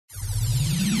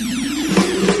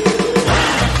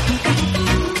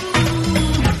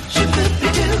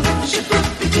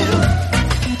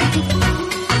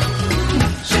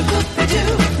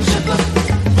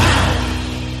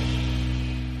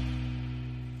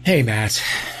Hey, Matt.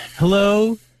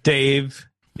 Hello, Dave.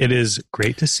 It is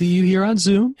great to see you here on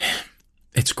Zoom.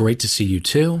 It's great to see you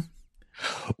too.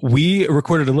 We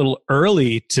recorded a little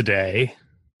early today,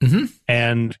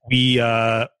 and we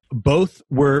both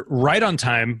were right on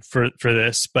time for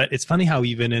this. But it's funny how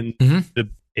even in the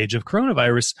age of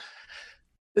coronavirus,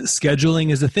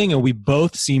 scheduling is a thing, and we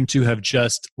both seem to have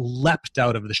just leapt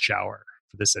out of the shower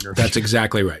for this interview. That's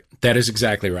exactly right. That is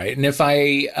exactly right. And if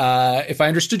I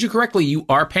understood you correctly, you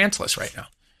are pantsless right now.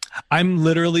 I'm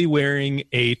literally wearing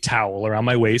a towel around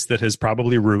my waist that has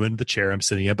probably ruined the chair I'm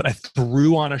sitting in, but I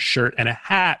threw on a shirt and a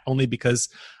hat only because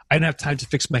I didn't have time to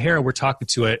fix my hair. We're talking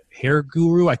to a hair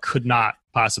guru. I could not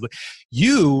possibly.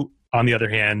 You, on the other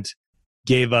hand,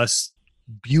 gave us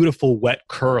beautiful wet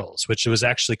curls, which was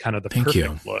actually kind of the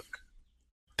perfect look.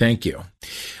 Thank you.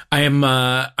 I am.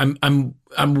 I'm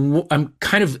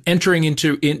kind of entering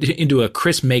into a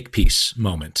Chris Makepeace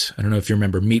moment. I don't know if you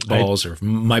remember Meatballs or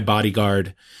My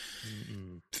Bodyguard.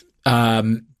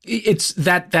 It's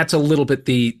that's a little bit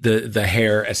the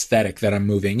hair aesthetic that I'm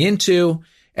moving into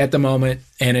at the moment,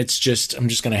 and I'm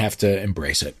just going to have to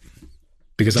embrace it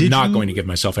because I'm not going to give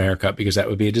myself a haircut because that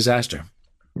would be a disaster.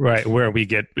 Right, where we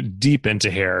get deep into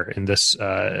hair in this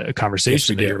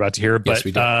conversation that you're about to hear. But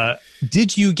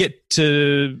did you get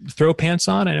to throw pants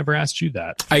on? I never asked you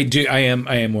that. I do. I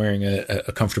am wearing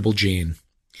a comfortable jean.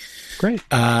 Great.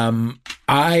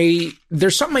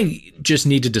 There's something I just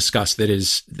need to discuss that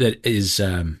is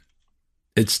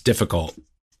it's difficult.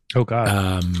 Oh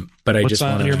God. But I What's just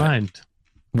want on your mind?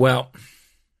 Well,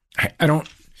 I don't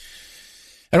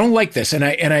like this, and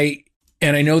I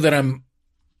know that I'm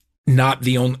not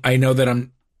the only. I know that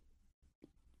I'm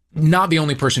not the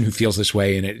only person who feels this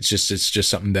way, and it's just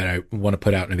something that I want to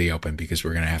put out into the open because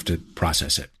we're going to have to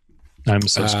process it. I'm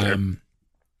so scared.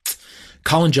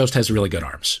 Colin Jost has really good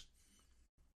arms.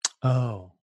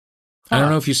 Oh, I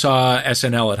don't know if you saw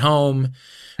SNL at home,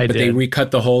 but they recut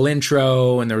the whole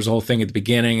intro, and there was a whole thing at the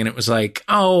beginning, and it was like,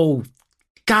 oh,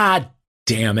 God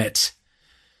damn it.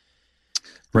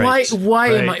 Right.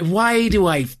 Why do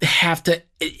I have to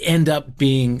end up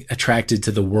being attracted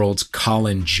to the world's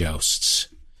Colin Josts?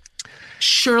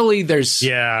 Surely there's...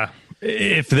 Yeah.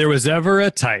 If there was ever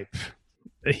a type,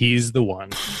 he's the one.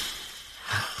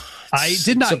 I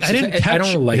didn't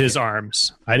catch his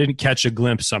arms. I didn't catch a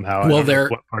glimpse somehow. Well, I don't know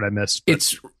what part I missed.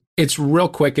 But. It's real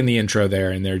quick in the intro there,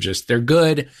 and they're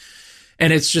good.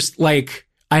 And it's just like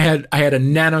I had a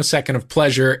nanosecond of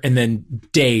pleasure and then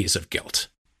days of guilt.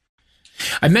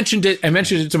 I mentioned it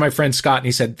to my friend Scott, and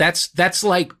he said that's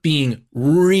like being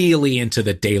really into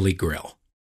the Daily Grill.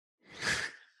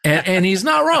 And he's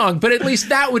not wrong, but at least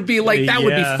that would be would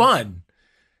be fun.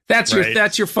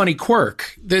 That's your funny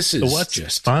quirk. This is what's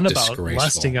just fun about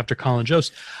lusting after Colin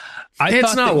Jost.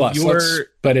 It's not lust,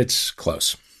 but it's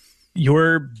close.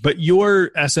 Your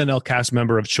SNL cast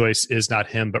member of choice is not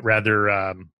him, but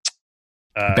rather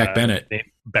Beck Bennett.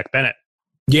 Beck Bennett.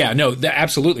 Yeah, no,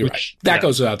 absolutely right. That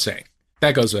goes without saying.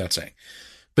 But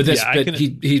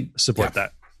he support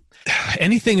that.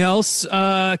 Anything else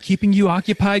keeping you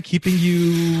occupied, keeping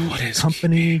you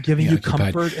company, giving you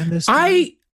comfort in this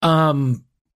time?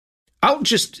 I'll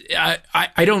just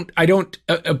I don't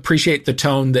appreciate the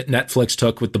tone that Netflix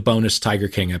took with the bonus Tiger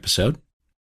King episode.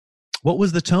 What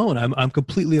was the tone? I'm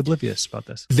completely oblivious about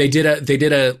this. They did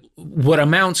a what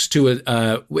amounts to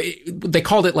they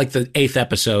called it like the 8th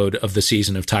episode of the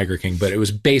season of Tiger King, but it was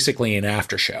basically an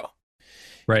after show.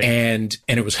 Right. And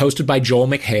it was hosted by Joel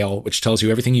McHale, which tells you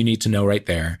everything you need to know right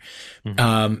there.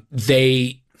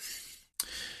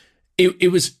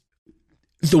 It was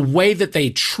the way that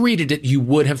they treated it, you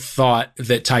would have thought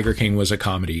that Tiger King was a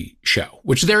comedy show,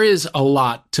 which there is a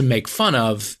lot to make fun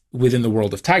of within the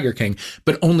world of Tiger King,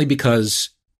 but only because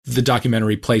the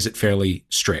documentary plays it fairly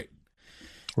straight.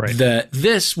 Right.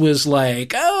 This was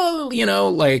like,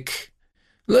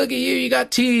 look at you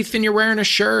got teeth and you're wearing a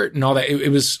shirt and all that. It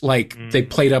was like they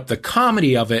played up the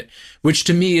comedy of it, which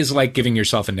to me is like giving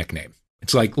yourself a nickname.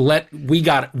 It's like, we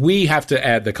have to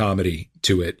add the comedy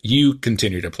to it. You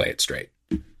continue to play it straight.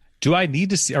 Do I need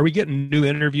to see, are we getting new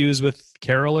interviews with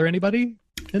Carol or anybody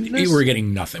in this? We're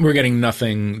getting nothing. We're getting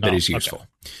nothing that is useful.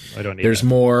 Okay. I don't need There's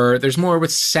more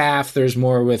with Saf. There's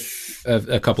more with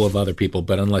a couple of other people,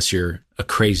 but unless you're a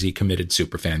crazy committed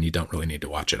super fan, you don't really need to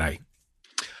watch it. I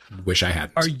wish I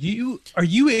hadn't. Are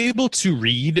you able to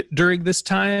read during this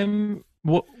time?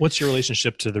 What's your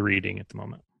relationship to the reading at the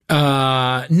moment?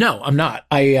 No, I'm not.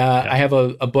 I have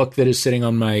a book that is sitting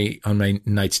on my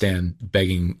nightstand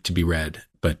begging to be read,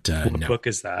 but what book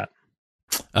is that?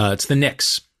 It's The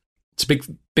Knicks. It's a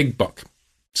big book.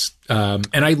 And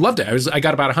I loved it. I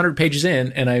got about 100 pages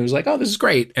in, and I was like, "Oh, this is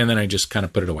great." And then I just kind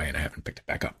of put it away, and I haven't picked it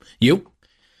back up. You?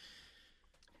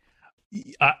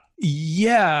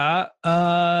 Yes,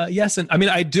 and I mean,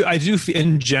 I do.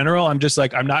 In general, I'm just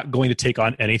like, I'm not going to take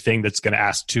on anything that's going to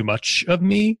ask too much of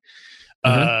me.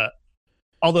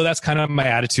 Although that's kind of my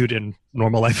attitude in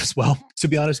normal life as well, to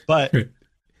be honest. But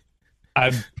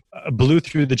I blew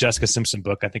through the Jessica Simpson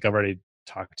book. I think I've already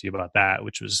talked to you about that,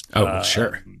 which was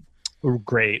sure,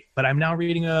 great. But I'm now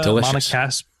reading a Delicious.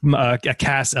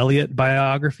 Cass Elliot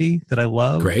biography that I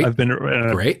love. Great. I've been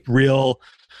real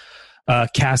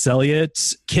Cass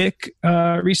Elliot kick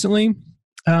recently.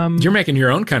 You're making your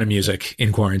own kind of music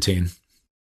in quarantine.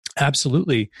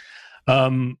 Absolutely.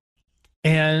 And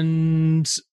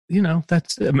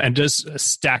that's and just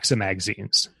stacks of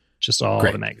magazines, just all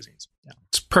the magazines. Yeah.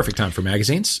 It's perfect time for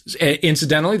magazines.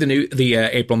 Incidentally, the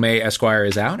April May Esquire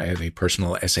is out. I have a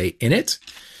personal essay in it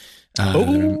that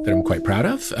I'm quite proud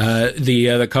of.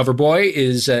 The cover boy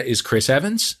is Chris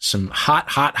Evans. Some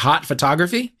hot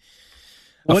photography.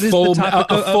 What is the topic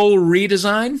a full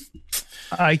redesign?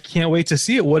 I can't wait to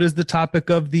see it. What is the topic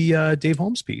of the Dave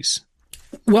Holmes piece?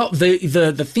 Well,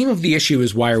 the theme of the issue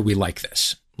is, why are we like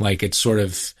this? Like, it's sort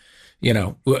of,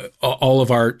 all of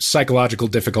our psychological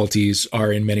difficulties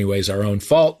are in many ways our own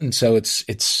fault. And so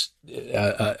it's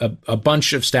a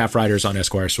bunch of staff writers on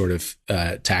Esquire sort of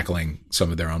tackling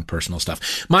some of their own personal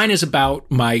stuff. Mine is about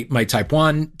my type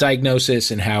 1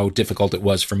 diagnosis and how difficult it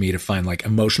was for me to find like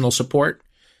emotional support,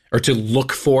 or to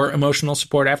look for emotional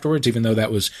support afterwards, even though that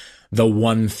was the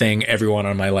one thing everyone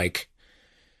on my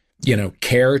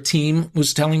care team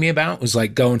was telling me about, was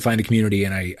like, go and find a community.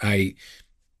 And I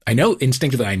know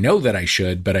instinctively, I know that I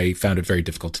should, but I found it very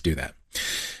difficult to do that.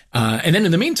 And then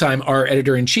in the meantime, our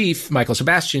editor-in-chief, Michael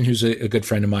Sebastian, who's a good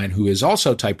friend of mine, who is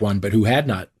also type 1, but who had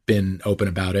not been open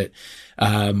about it,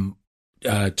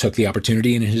 took the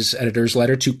opportunity in his editor's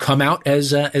letter to come out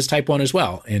as type 1 as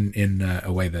well, in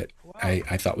a way that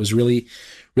I thought was really,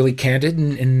 really candid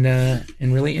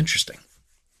and really interesting.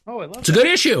 Oh, I love It's a good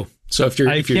issue. So if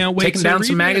you're taking down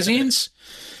some magazines,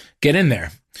 get in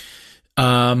there.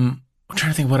 I'm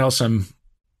trying to think what else I'm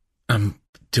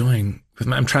doing.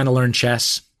 I'm trying to learn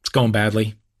chess. It's going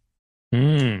badly.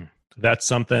 That's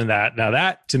something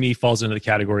that to me falls into the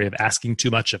category of asking too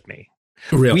much of me.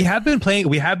 Really? We have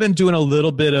been doing a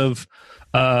little bit of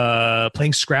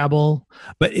playing Scrabble,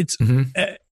 but it's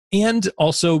and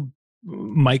also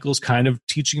Michael's kind of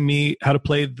teaching me how to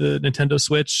play the Nintendo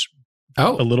Switch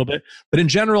a little bit. But in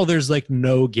general, there's like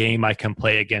no game I can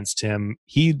play against him.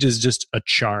 He is just a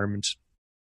charmed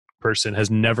person, has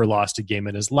never lost a game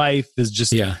in his life, is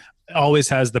just always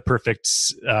has the perfect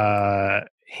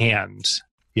hand,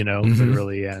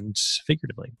 literally and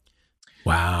figuratively.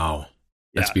 Wow.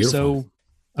 That's beautiful. So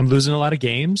I'm losing a lot of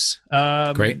games.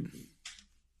 Great.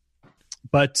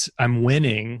 But I'm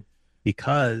winning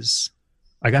because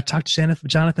I got to talk to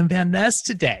Jonathan Van Ness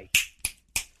today.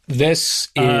 This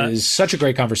is such a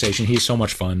great conversation. He's so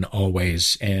much fun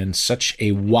always, and such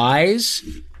a wise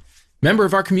member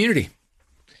of our community.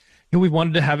 We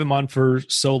wanted to have him on for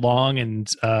so long, and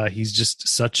he's just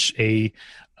such a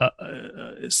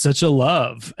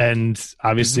love. And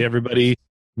obviously everybody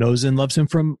knows and loves him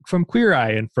from Queer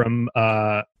Eye and from,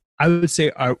 I would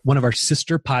say, one of our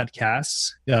sister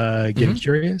podcasts, Getting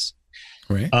Curious.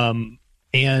 Right.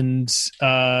 And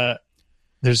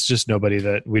there's just nobody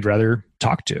that we'd rather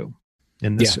talk to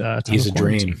in this time. He's a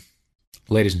dream.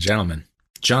 Ladies and gentlemen,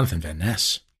 Jonathan Van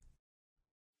Ness.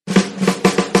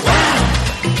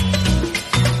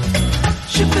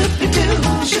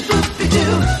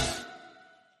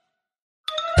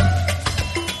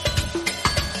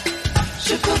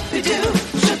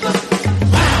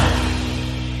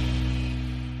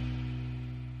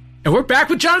 And we're back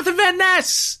with Jonathan Van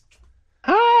Ness.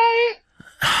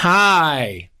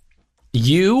 Hi.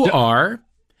 You are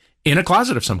in a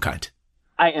closet of some kind.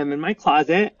 I am in my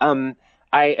closet. I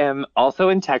am also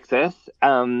in Texas.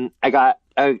 I'm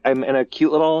in a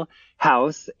cute little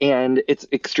house, and it's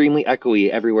extremely echoey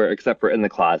everywhere except for in the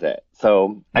closet.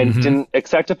 So I didn't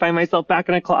expect to find myself back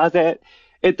in a closet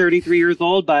at 33 years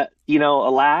old, but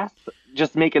alas,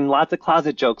 just making lots of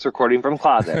closet jokes recording from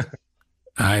closet.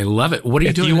 I love it. What are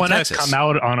you doing? If you want to come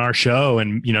out on our show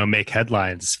and make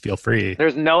headlines, feel free.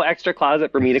 There's no extra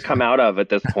closet for me to come out of at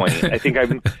this point. I think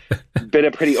I've been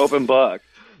a pretty open book.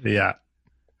 Yeah.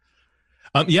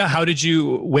 When did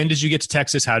you get to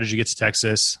Texas? How did you get to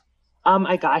Texas?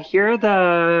 I got here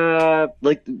I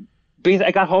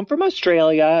got home from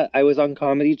Australia. I was on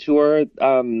comedy tour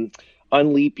on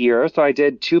leap year. So I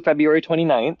did 2 February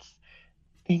 29th.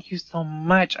 Thank you so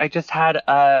much. I just had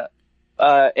a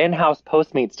in-house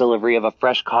Postmates delivery of a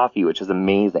fresh coffee, which is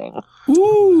amazing.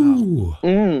 Ooh.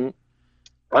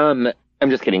 I'm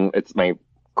just kidding. It's my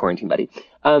quarantine buddy.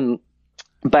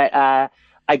 But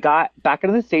I got back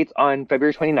into the States on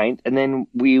February 29th, and then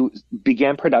we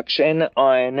began production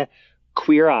on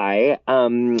Queer Eye,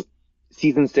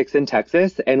 season 6 in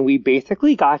Texas. And we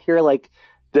basically got here like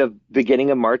the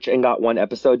beginning of March and got one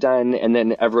episode done. And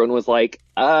then everyone was like,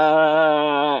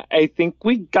 I think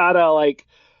we gotta like,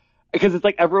 because it's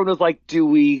like everyone was like, do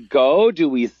we go? Do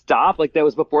we stop? Like that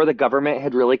was before the government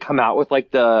had really come out with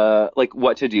like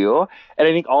what to do. And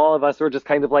I think all of us were just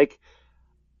kind of like,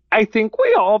 I think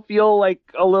we all feel like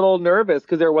a little nervous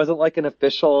because there wasn't like an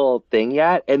official thing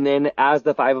yet. And then as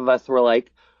the 5 of us were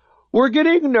like, we're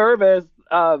getting nervous.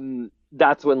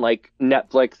 That's when like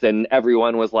Netflix and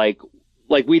everyone was like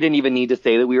we didn't even need to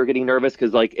say that we were getting nervous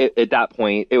because like at that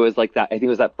point it was like that. I think it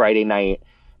was that Friday night.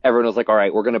 Everyone was like, all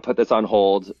right, we're going to put this on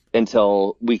hold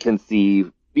until we can see,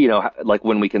 like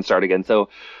when we can start again. So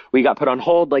we got put on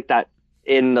hold like that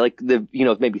in like the,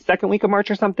 maybe second week of March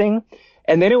or something.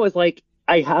 And then it was like,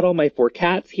 I had all my 4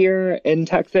 cats here in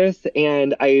Texas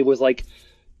and I was like,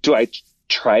 do I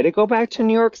try to go back to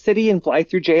New York City and fly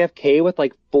through JFK with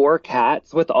like 4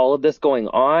 cats with all of this going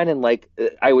on? And like,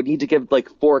 I would need to give like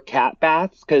 4 cat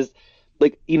baths because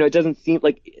like, it doesn't seem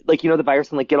like, the virus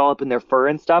can like get all up in their fur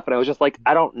and stuff. And I was just like,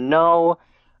 I don't know.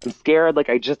 I'm scared. Like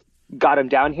I just got them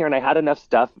down here and I had enough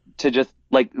stuff to just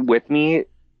like with me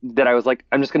that I was like,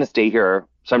 I'm just going to stay here.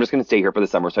 So I'm just going to stay here for the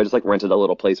summer. So I just like rented a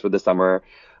little place for the summer.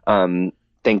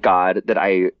 Thank God that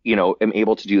I, am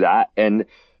able to do that. And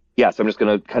yeah, so I'm just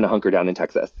going to kind of hunker down in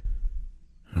Texas.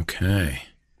 Okay.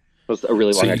 That was a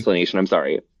really long explanation. I'm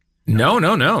sorry.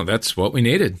 No. That's what we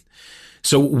needed.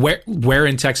 So where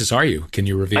in Texas are you? Can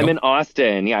you reveal? I'm in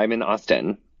Austin. Yeah, I'm in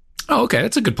Austin. Oh, okay.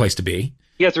 That's a good place to be.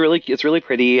 Yeah, it's really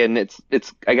pretty. And it's,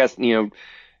 I guess,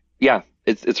 yeah,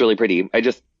 it's really pretty. I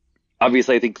just,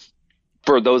 obviously I think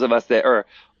for those of us that are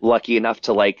lucky enough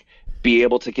to like be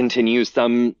able to continue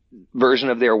some version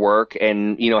of their work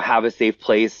and, have a safe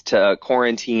place to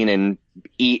quarantine and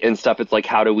eat and stuff. It's like,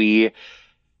 how do we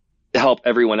help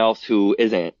everyone else who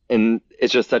isn't? And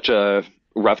it's just such a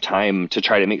rough time to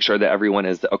try to make sure that everyone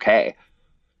is okay.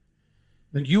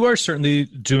 And you are certainly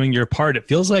doing your part. It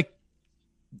feels like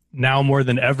now more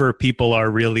than ever, people are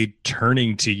really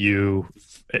turning to you.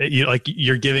 Like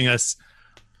you're giving us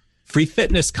free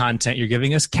fitness content. You're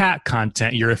giving us cat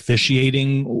content. You're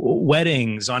officiating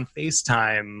weddings on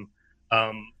FaceTime.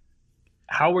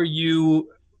 How are you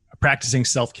practicing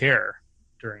self-care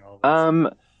during all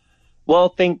this? Well,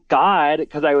 thank God,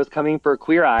 because I was coming for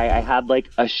Queer Eye, I had like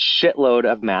a shitload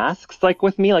of masks like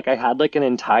with me. Like I had like an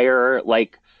entire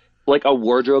like a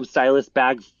wardrobe stylist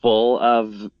bag full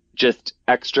of just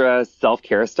extra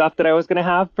self-care stuff that I was going to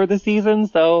have for the season.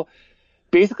 So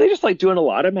basically just like doing a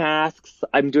lot of masks.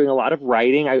 I'm doing a lot of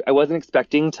writing. I wasn't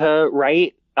expecting to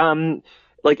write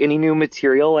like any new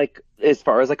material like as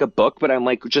far as like a book, but I'm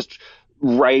like just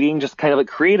writing, just kind of like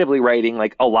creatively writing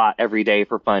like a lot every day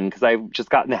for fun because I've just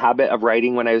gotten the habit of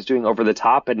writing when I was doing Over the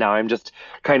Top, and now I'm just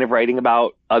kind of writing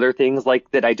about other things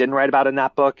like that I didn't write about in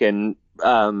that book, and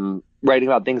writing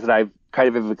about things that I've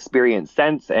kind of experienced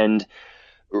since, and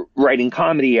writing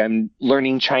comedy. I'm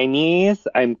learning Chinese.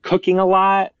 I'm cooking a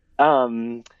lot.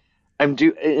 And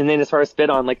then as far as Fit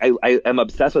On, like I am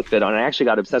obsessed with Fit On. I actually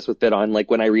got obsessed with Fit On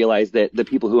like when I realized that the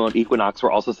people who owned Equinox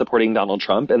were also supporting Donald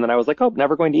Trump. And then I was like, oh,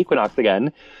 never going to Equinox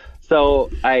again.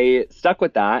 So I stuck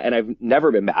with that and I've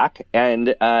never been back.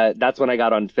 And that's when I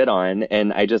got on Fit On,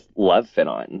 and I just love Fit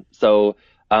On. So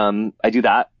I do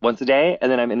that once a day,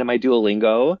 and then I'm into my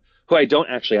Duolingo, who I don't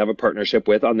actually have a partnership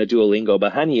with on the Duolingo,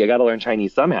 but honey, I got to learn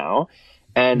Chinese somehow.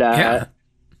 And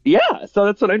yeah, so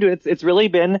that's what I'm doing. It's really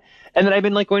been, and then I've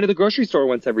been like going to the grocery store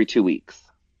once every 2 weeks.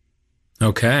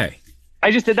 Okay.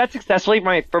 I just did that successfully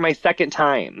for my second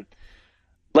time.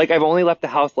 Like I've only left the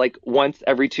house like once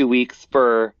every 2 weeks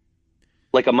for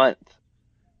like a month.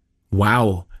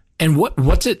 Wow. And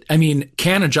what's it? I mean,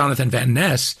 can a Jonathan Van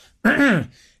Ness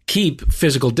keep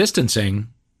physical distancing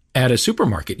at a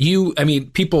supermarket?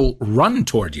 People run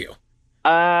toward you.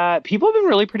 People have been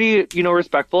really pretty,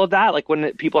 respectful of that. Like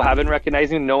when people have been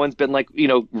recognizing, no one's been like,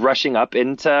 rushing up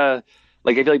into,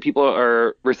 like, I feel like people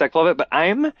are respectful of it, but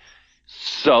I'm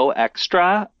so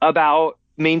extra about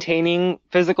maintaining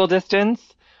physical distance.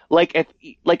 Like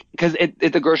cause at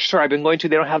the grocery store I've been going to,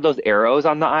 they don't have those arrows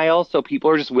on the aisle. So people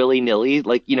are just willy nilly,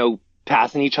 like,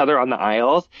 passing each other on the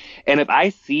aisles. And if I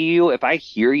see you, if I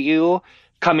hear you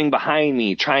coming behind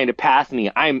me, trying to pass me,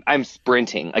 I'm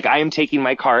sprinting. Like I am taking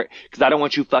my cart because I don't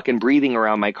want you fucking breathing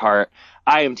around my cart.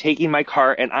 I am taking my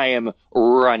cart and I am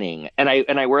running. And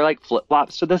I wear like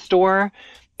flip-flops to the store.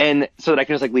 And so that I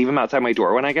can just like leave them outside my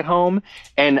door when I get home.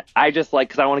 And I just like,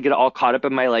 cause I don't want to get all caught up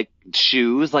in my like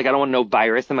shoes. Like I don't want no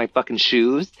virus in my fucking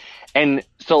shoes. And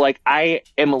so like, I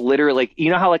am literally like,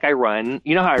 you know how like I run,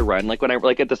 like when I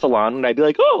like at the salon and I'd be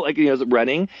like, oh, like,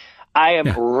 running. I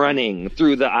am running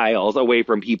through the aisles away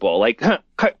from people. Like,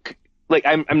 like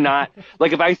I'm not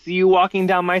like, if I see you walking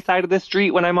down my side of the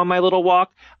street when I'm on my little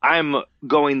walk, I'm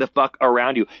going the fuck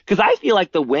around you. Cause I feel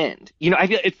like the wind, I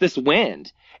feel it's this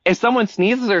wind. If someone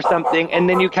sneezes or something and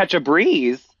then you catch a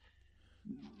breeze,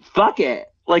 fuck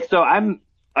it. Like, so I'm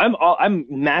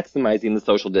maximizing the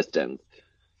social distance.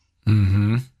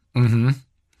 Mm-hmm. Mm-hmm.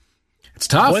 It's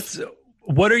tough.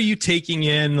 What are you taking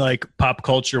in, like pop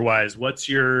culture wise? What's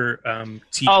your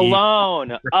TV?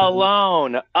 Alone.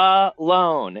 ALONE.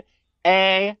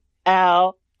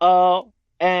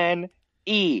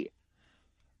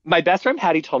 My best friend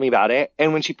Patty told me about it,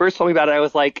 and when she first told me about it, I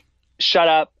was like, "Shut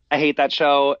up! I hate that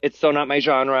show. It's so not my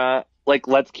genre. Like,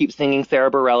 let's keep singing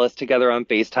Sarah Bareilles together on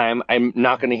FaceTime. I'm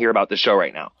not going to hear about the show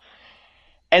right now."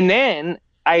 And then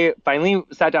I finally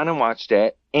sat down and watched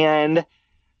it, and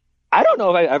I don't know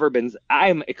if I've ever been.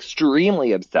 I'm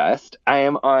extremely obsessed. I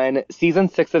am on season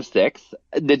 6 of 6.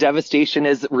 The devastation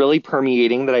is really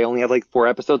permeating that I only have like 4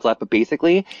 episodes left. But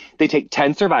basically, they take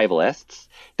 10 survivalists,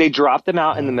 they drop them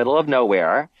out in the middle of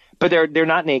nowhere, but they're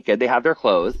not naked. They have their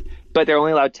clothes, but they're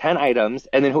only allowed 10 items,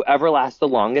 and then whoever lasts the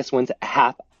longest wins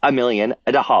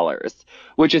 $500,000,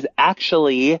 which is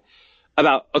actually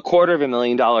about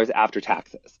 $250,000 after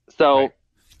taxes. So,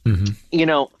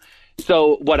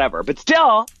 so whatever. But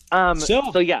still.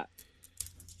 So yeah,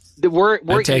 we're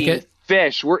eating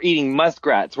fish, we're eating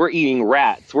muskrats, we're eating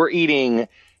rats, we're eating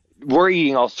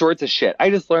all sorts of shit.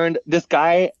 I just learned this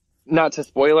guy, not to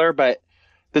spoiler, but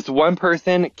this one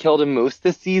person killed a moose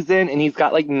this season, and he's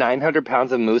got like 900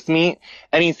 pounds of moose meat,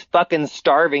 and he's fucking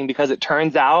starving because it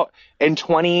turns out in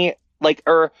 20 like,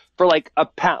 or for like a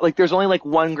pound, like there's only like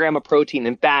 1 gram of protein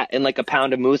and fat in like a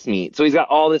pound of moose meat. So he's got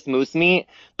all this moose meat,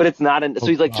 but it's not, so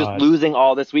he's like just losing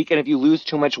all this week. And if you lose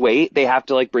too much weight, they have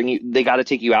to like they got to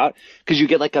take you out because you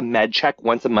get like a med check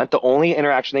once a month. The only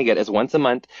interaction they get is once a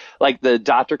month. Like the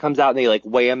doctor comes out and they like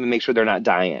weigh them and make sure they're not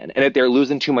dying. And if they're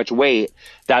losing too much weight,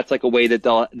 that's like a way that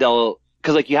they'll,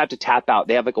 because like you have to tap out.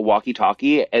 They have like a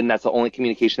walkie-talkie, and that's the only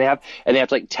communication they have. And they have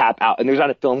to like tap out. And there's not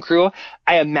a film crew.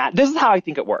 This is how I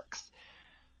think it works.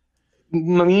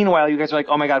 Meanwhile, you guys are like,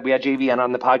 "Oh my God, we had JVN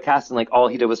on the podcast," and like all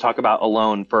he did was talk about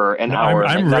Alone for an hour.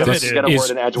 I'm like,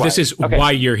 riveted. This is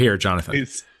why you're here, Jonathan.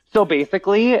 So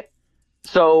basically,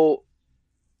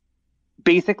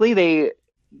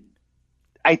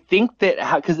 I think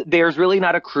that because there's really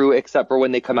not a crew except for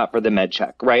when they come out for the med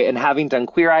check, right? And having done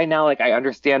Queer Eye now, like I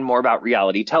understand more about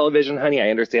reality television, honey.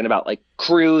 I understand about like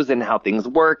crews and how things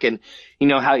work, and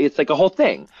how it's like a whole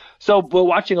thing. So, but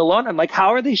watching Alone, I'm like, how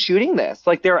are they shooting this?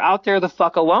 Like they're out there the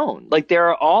fuck alone. Like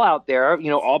they're all out there,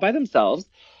 all by themselves.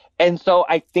 And so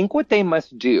I think what they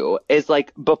must do is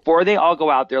like before they all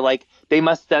go out there, like they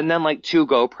must send them like 2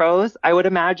 GoPros, I would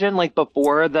imagine, like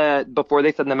before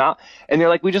they send them out. And they're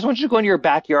like, we just want you to go into your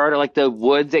backyard or like the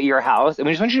woods at your house, and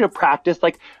we just want you to practice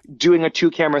like doing a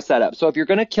 2-camera setup. So if you're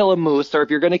going to kill a moose or if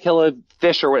you're going to kill a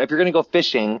fish or whatever, if you're going to go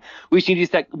fishing, we just need you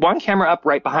to set 1 camera up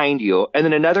right behind you and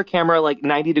then another camera like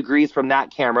 90 degrees from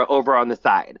that camera over on the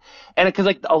side. And because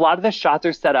like a lot of the shots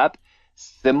are set up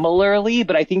similarly,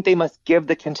 but I think they must give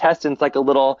the contestants like a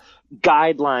little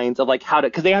guidelines of like how to,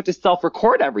 because they have to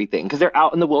self-record everything because they're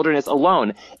out in the wilderness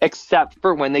alone, except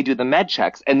for when they do the med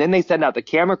checks. And then they send out the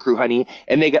camera crew, honey,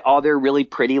 and they get all their really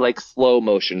pretty like slow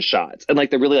motion shots. And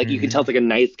like they're really like, you can tell it's like a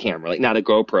nice camera, like not a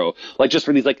GoPro, like just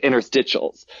for these like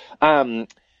interstitials.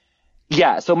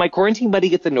 Yeah, so my quarantine buddy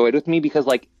gets annoyed with me because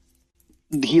like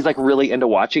he's like really into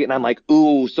watching it, and I'm like,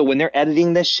 ooh, so when they're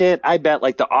editing this shit, I bet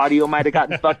like the audio might have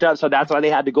gotten fucked up, so that's why they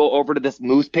had to go over to this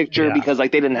moose picture because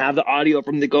like they didn't have the audio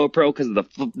from the GoPro because of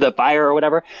the fire or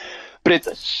whatever. But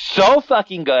it's so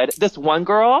fucking good. This one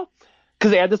girl,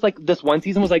 because they had this one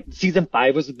season was like season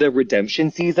 5 was the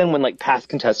redemption season when like past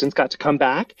contestants got to come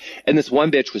back, and this one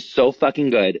bitch was so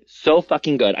fucking good.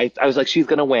 I was like, she's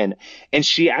gonna win, and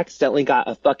she accidentally got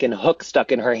a fucking hook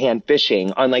stuck in her hand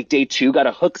fishing on like day 2. Got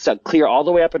a hook stuck clear all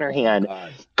the way up in her hand,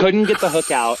 couldn't get the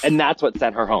hook out, and that's what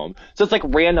sent her home. So it's like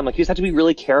random. Like you just have to be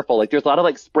really careful. Like there's a lot of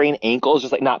like sprained ankles,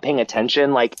 just like not paying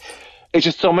attention. Like it's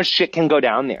just so much shit can go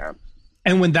down there.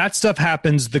 And when that stuff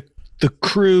happens, the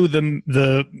crew,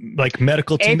 the like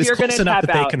medical team is close enough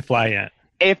that they can fly in.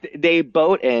 if they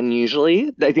boat in,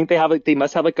 usually I think they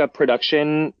must have like a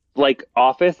production like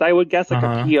office, I would guess, like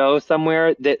a PO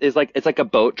somewhere that is like, it's like a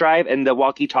boat drive, and the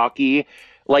walkie-talkie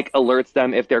like alerts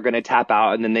them if they're going to tap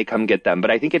out, and then they come get them.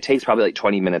 But I think it takes probably like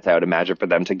 20 minutes, I would imagine, for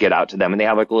them to get out to them. And they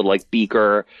have like a little like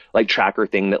beaker, like tracker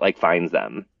thing that like finds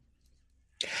them.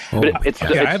 Oh, but it's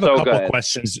I have so a couple good.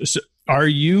 questions. So are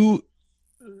you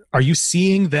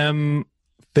seeing them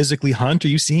physically hunt? Are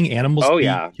you seeing animals be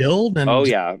killed? And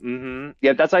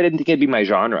yeah, that's why I didn't think it'd be my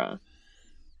genre.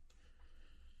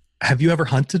 Have you ever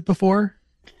hunted before?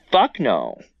 Fuck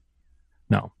no.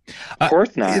 No, of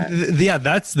course not.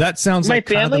 That sounds my like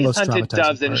kind of the family most hunted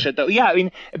doves part. and shit though. Yeah, I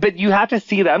mean, but you have to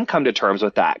see them come to terms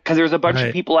with that, because there's a bunch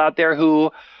of people out there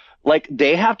who like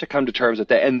they have to come to terms with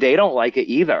it, and they don't like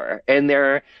it either. And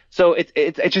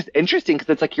it's just interesting, because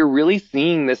it's like you're really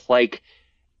seeing this like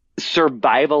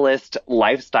survivalist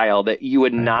lifestyle that you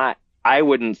would not, I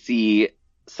wouldn't see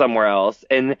somewhere else.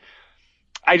 And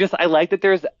I like that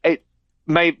there's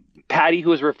my Patty, who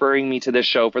was referring me to this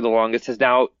show for the longest, has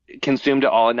now consumed it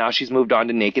all, and now she's moved on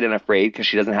to Naked and Afraid because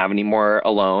she doesn't have any more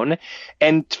Alone.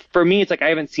 And for me, it's like I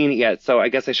haven't seen it yet, so I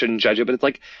guess I shouldn't judge it. But it's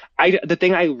like the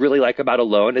thing I really like about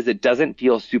Alone is it doesn't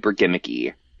feel super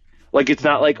gimmicky. Like it's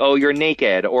not like, oh, you're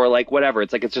naked or like whatever.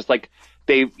 It's like it's just like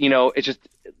it's just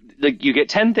like you get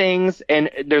 10 things, and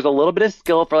there's a little bit of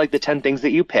skill for like the 10 things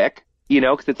that you pick.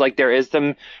 Because it's like there is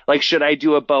some, like, should I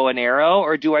do a bow and arrow,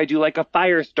 or do I do like a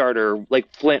fire starter,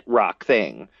 like flint rock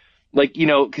thing? Like,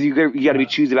 because you got to be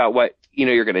choosy about what,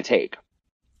 you're going to take.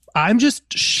 I'm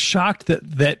just shocked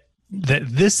that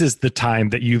this is the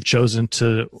time that you've chosen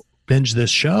to binge this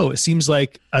show. It seems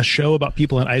like a show about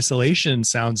people in isolation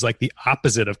sounds like the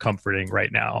opposite of comforting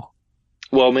right now.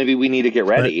 Well, maybe we need to get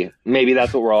ready. Maybe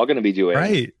that's what we're all going to be doing.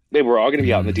 Right. Maybe we're all going to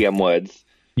be out in the damn woods.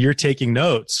 You're taking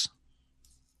notes.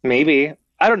 Maybe.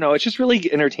 I don't know. It's just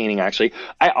really entertaining, actually.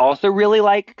 I also really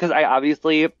like, because I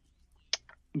obviously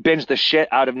binged the shit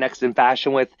out of Next in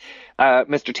Fashion with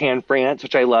Mr. Tan France,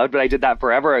 which I loved, but I did that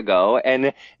forever ago.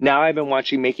 And now I've been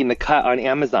watching Making the Cut on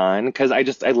Amazon, because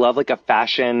I love like a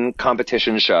fashion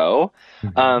competition show.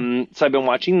 So I've been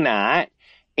watching that.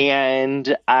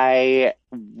 And I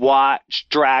watched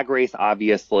Drag Race,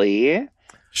 obviously. And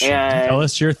tell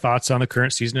us your thoughts on the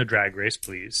current season of Drag Race,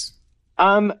 please.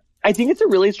 I think it's a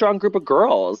really strong group of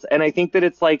girls. And I think that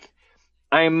it's like,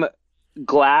 I'm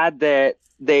glad that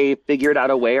they figured out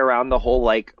a way around the whole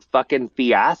like fucking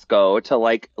fiasco to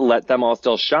like let them all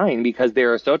still shine, because they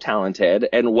are so talented,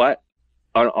 and what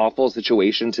an awful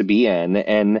situation to be in.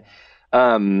 And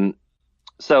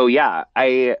so yeah,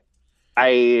 I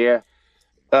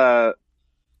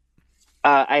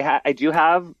do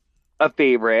have a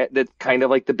favorite that's kind of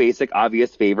like the basic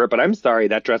obvious favorite, but I'm sorry,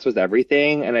 that dress was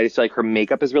everything. And I just feel like her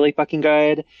makeup is really fucking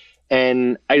good,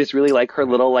 and I just really like her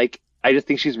little like, I just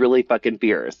think she's really fucking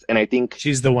fierce, and I think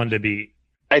she's the one to beat.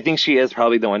 I think she is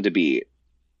probably the one to beat.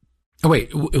 Oh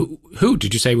wait, who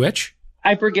did you say? Which?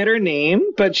 I forget her name,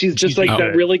 but she's just like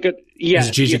that really good. Yes,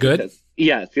 is Gigi good?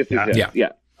 Yes. Yeah.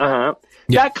 Yeah.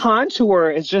 That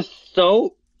contour is just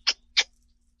so.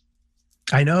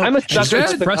 I know. I'm a sucker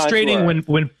it's for the frustrating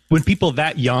contour. when people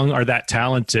that young are that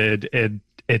talented.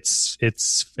 It's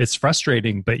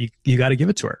frustrating, but you got to give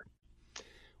it to her.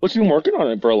 Well, she's been working on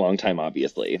it for a long time,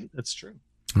 obviously. That's true.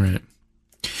 Right.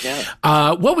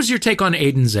 Yeah. What was your take on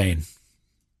Aiden Zane?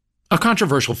 A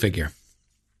controversial figure.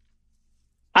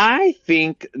 I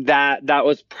think that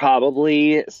was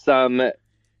probably some,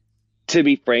 to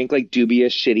be frank, like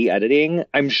dubious, shitty editing.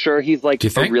 I'm sure he's like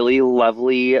a really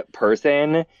lovely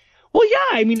person. Well,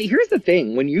 yeah. I mean, here's the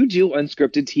thing. When you do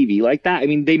unscripted TV like that, I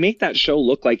mean, they make that show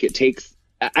look like it takes,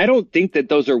 I don't think that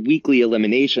those are weekly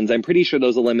eliminations. I'm pretty sure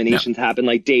those eliminations happen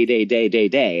like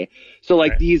day. So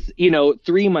like these,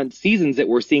 3-month seasons that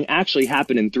we're seeing actually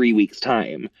happen in 3 weeks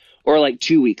time, or like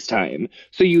 2 weeks time.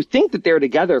 So you think that they're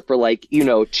together for like,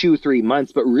 2-3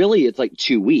 months, but really it's like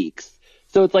 2 weeks.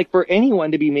 So it's like for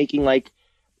anyone to be making like,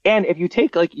 and if you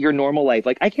take like your normal life,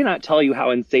 like I cannot tell you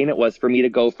how insane it was for me to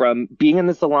go from being in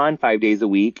the salon 5 days a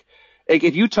week. Like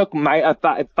if you took my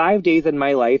 5 days in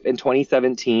my life in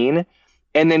 2017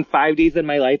 and then 5 days in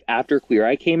my life after Queer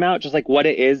Eye came out, just like what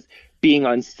it is being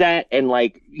on set and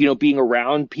like, being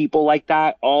around people like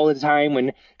that all the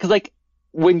time. Cause like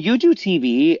when you do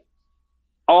TV,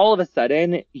 all of a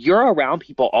sudden you're around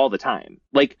people all the time.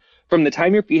 Like from the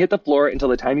time your feet hit the floor until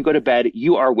the time you go to bed,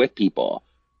 you are with people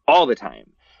all the time.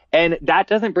 And that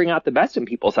doesn't bring out the best in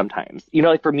people sometimes.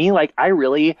 Like for me, like I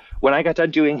really, when I got done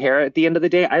doing hair at the end of the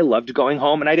day, I loved going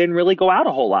home and I didn't really go out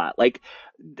a whole lot. Like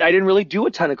I didn't really do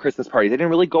a ton of Christmas parties. I didn't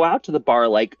really go out to the bar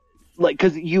like like,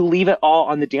 because you leave it all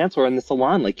on the dance floor in the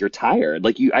salon, like you're tired.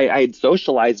 Like I had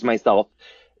socialized myself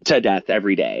to death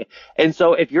every day. And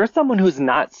so if you're someone who's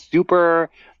not super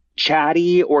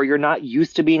chatty, or you're not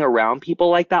used to being around people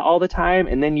like that all the time,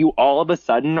 and then you all of a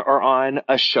sudden are on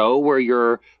a show where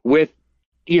you're with,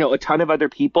 a ton of other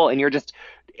people, and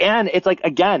and it's like,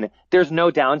 again, there's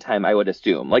no downtime, I would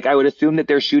assume. Like, I would assume that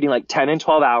they're shooting like 10 and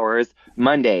 12 hours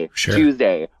Monday, Sure.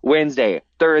 Tuesday, Wednesday,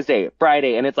 Thursday,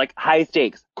 Friday. And it's like high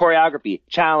stakes, choreography,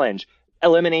 challenge,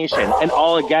 elimination, and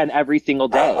all again every single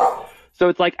day. So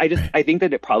it's like, I think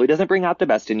that it probably doesn't bring out the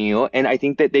best in you. And I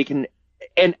think that they can,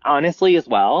 and honestly as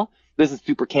well, this is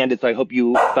super candid, so I hope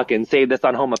you fucking save this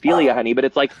on homophilia, honey. But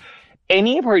it's like,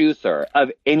 any producer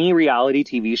of any reality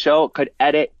TV show could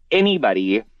edit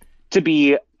anybody to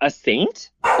be a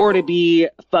saint or to be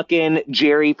fucking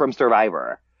Jerry from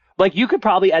Survivor. Like, you could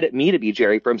probably edit me to be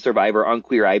Jerry from Survivor on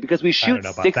Queer Eye, because we shoot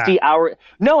 60 hours.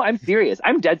 No, I'm serious.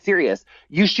 I'm dead serious.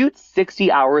 You shoot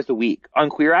 60 hours a week. On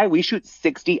Queer Eye, we shoot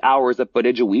 60 hours of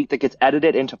footage a week that gets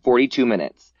edited into 42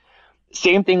 minutes.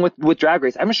 Same thing with Drag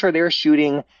Race. I'm sure they're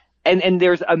shooting, and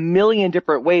there's a million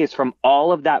different ways from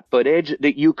all of that footage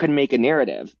that you could make a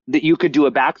narrative, that you could do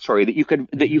a backstory, that you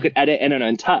could edit in an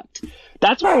Untucked.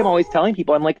 That's why I'm always telling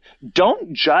people, I'm like,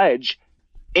 don't judge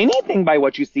anything by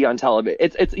what you see on television.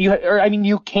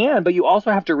 You can, but you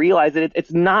also have to realize that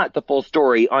it's not the full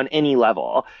story on any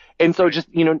level. And so just,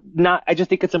 I just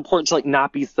think it's important to like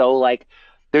not be so like,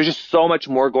 there's just so much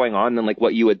more going on than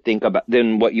what you would think.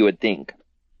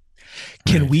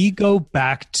 Can we go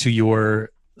back to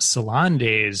your salon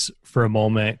days for a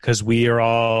moment, because we are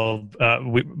all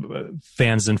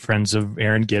fans and friends of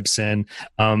Erin Gibson,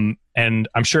 and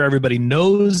I'm sure everybody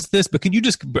knows this, but can you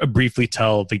just briefly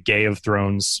tell the Gay of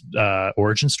Thrones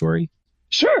origin story?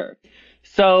 Sure.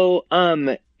 So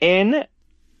in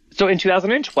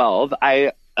 2012,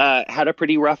 I had a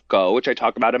pretty rough go, which I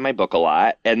talk about in my book a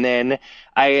lot, and then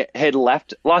I had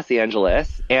left Los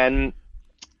Angeles. And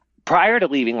prior to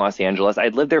leaving Los Angeles,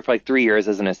 I'd lived there for 3 years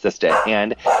as an assistant.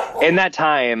 And in that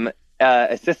time,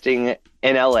 assisting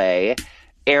in LA,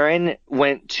 Erin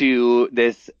went to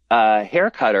this hair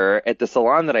cutter at the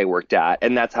salon that I worked at,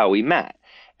 and that's how we met.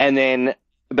 And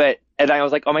I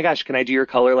was like, oh my gosh, can I do your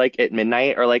color at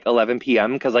midnight or 11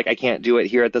 p.m.? Because I can't do it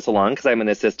here at the salon because I'm an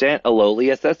assistant, a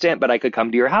lowly assistant, but I could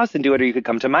come to your house and do it, or you could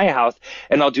come to my house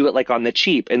and I'll do it on the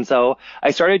cheap. And so I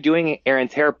started doing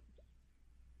Erin's hair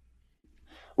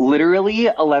literally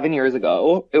 11 years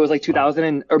ago. It was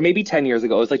 2000 or maybe 10 years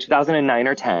ago. It was 2009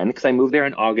 or 10, because I moved there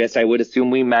in August. I would assume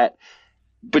we met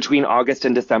between August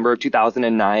and December of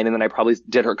 2009. And then I probably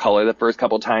did her color the first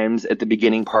couple times at the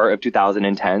beginning part of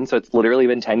 2010. So it's literally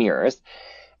been 10 years.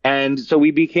 And so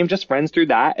we became just friends through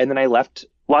that. And then I left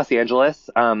Los Angeles,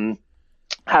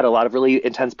 had a lot of really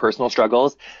intense personal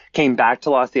struggles, came back to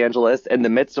Los Angeles in the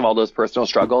midst of all those personal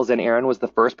struggles. And Erin was the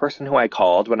first person who I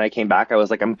called when I came back. I was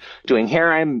like, I'm doing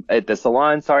hair. I'm at the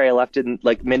salon. Sorry, I left in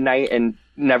midnight and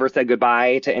never said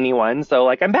goodbye to anyone. So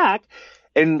I'm back.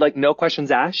 And no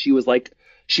questions asked. She was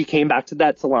she came back to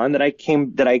that salon that I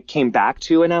came back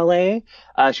to in LA.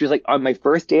 She was on my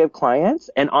first day of clients.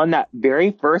 And on that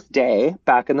very first day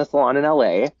back in the salon in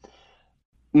LA,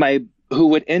 who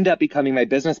would end up becoming my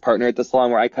business partner at the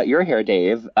salon where I cut your hair,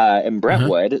 Dave, in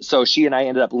Brentwood. Uh-huh. So she and I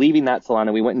ended up leaving that salon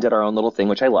and we went and did our own little thing,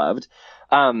 which I loved.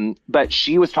 But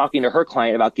she was talking to her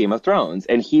client about Game of Thrones,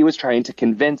 and he was trying to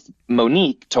convince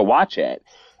Monique to watch it.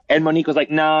 And Monique was like,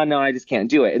 no, I just can't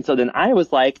do it. And so then I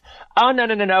was like, oh,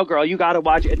 no, girl, you got to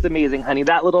watch it. It's amazing, honey.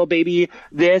 That little baby,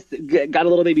 got a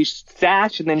little baby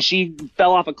sash, and then she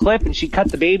fell off a cliff and she cut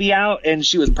the baby out and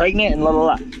she was pregnant and blah,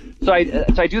 blah, blah. So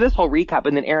I do this whole recap,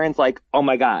 and then Erin's like, oh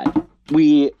my God,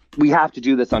 we have to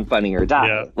do this on Funny or Die.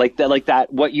 Yeah.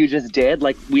 That, what you just did,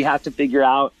 we have to figure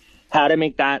out how to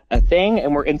make that a thing.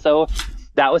 And so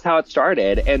that was how it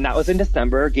started. And that was in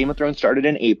December. Game of Thrones started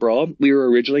in April. We were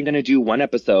originally going to do one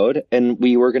episode, and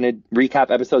we were going to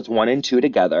recap episodes 1 and 2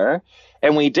 together.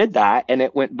 And we did that, and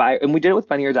it went by, and we did it with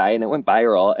Funny or Die, and it went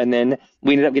viral. And then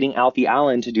we ended up getting Alfie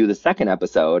Allen to do the second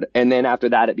episode. And then after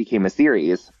that, it became a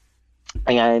series.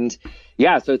 And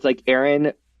yeah, so it's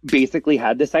Erin basically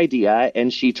had this idea,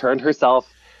 and she turned herself,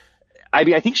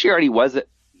 I think she already was,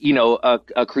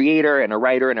 a creator and a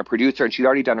writer and a producer, and she'd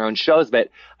already done her own shows. But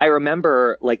I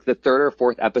remember the third or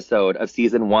fourth episode of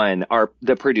season 1,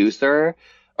 the producer,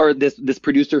 or this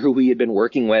producer who we had been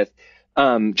working with,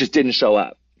 just didn't show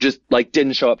up. Just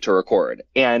didn't show up to record.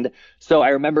 And so I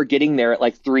remember getting there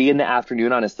at 3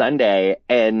 p.m. on a Sunday,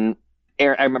 and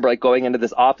Erin, I remember going into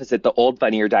this office at the old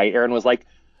Funny or Die. Erin was like,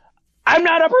 I'm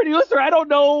not a producer. I don't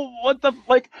know what the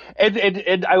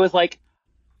and I was like,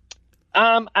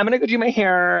 I'm gonna go do my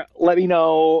hair. Let me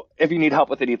know if you need help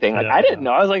with anything. Like, I didn't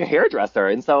know. I was like a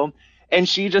hairdresser. And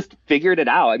she just figured it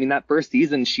out. I mean, that first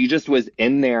season, she just was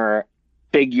in there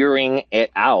figuring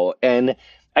it out. And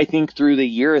I think through the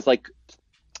years, like,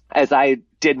 as I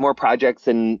did more projects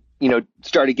and,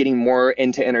 started getting more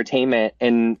into entertainment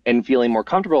and feeling more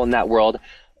comfortable in that world,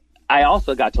 I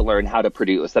also got to learn how to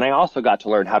produce, and I also got to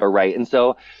learn how to write. And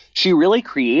so she really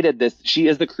created this. She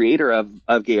is the creator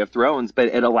of Game of Thrones, but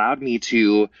it allowed me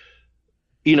to,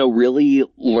 really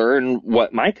learn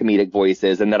what my comedic voice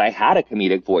is, and that I had a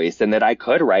comedic voice, and that I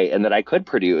could write, and that I could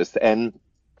produce. And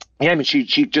yeah, I mean, she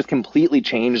just completely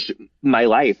changed my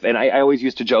life. And I always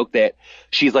used to joke that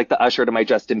she's like the Usher to my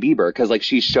Justin Bieber, because like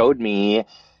she showed me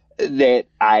that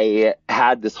I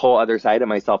had this whole other side of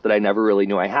myself that I never really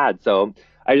knew I had. So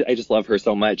I just love her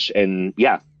so much. And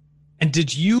yeah.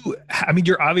 And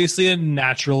you're obviously a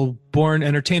natural born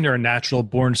entertainer, a natural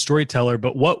born storyteller,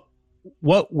 but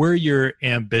what were your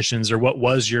ambitions, or what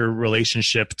was your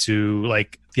relationship to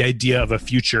like the idea of a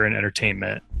future in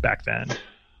entertainment back then?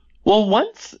 Well,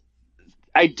 once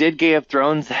I did Game of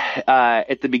Thrones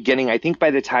at the beginning, I think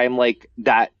by the time like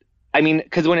that, I mean,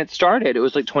 because when it started, it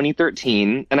was like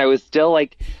 2013, and I was still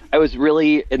like, I was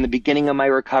really in the beginning of my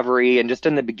recovery, and just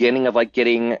in the beginning of like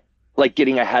getting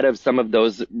ahead of some of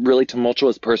those really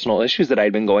tumultuous personal issues that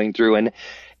I'd been going through. And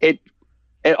it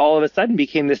all of a sudden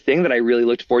became this thing that I really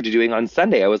looked forward to doing on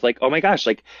Sunday. I was like, oh my gosh,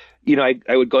 like, I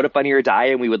would go to Funny or Die,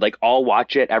 and we would like all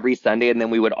watch it every Sunday, and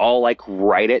then we would all like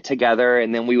write it together,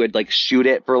 and then we would like shoot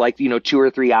it for like, 2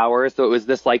 or 3 hours. So it was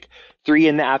this like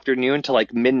 3 p.m. to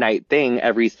like midnight thing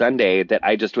every Sunday that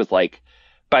I just was like,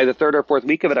 by the 3rd or 4th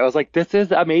week of it, I was like, this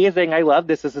is amazing. I love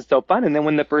this. This is so fun. And then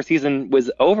when the first season was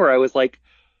over, I was like,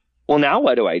 well, now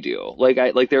what do I do?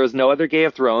 Like there was no other Game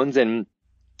of Thrones, and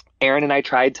Aaron and I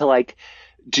tried to like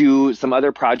do some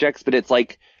other projects, but it's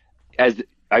like, as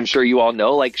I'm sure you all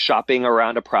know, like shopping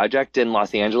around a project in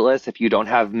Los Angeles, if you don't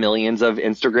have millions of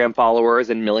Instagram followers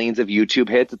and millions of YouTube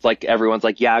hits, it's like everyone's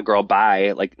like, yeah, girl,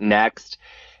 bye, like next.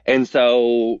 And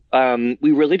so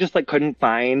we really just like couldn't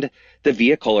find the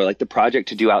vehicle or like the project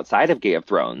to do outside of Game of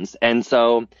Thrones. And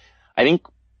so I think,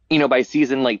 by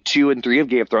season like 2 and 3 of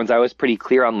Game of Thrones, I was pretty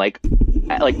clear on like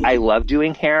I love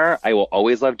doing hair. I will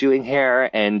always love doing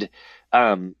hair. And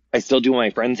I still do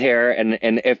my friend's hair.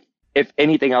 And if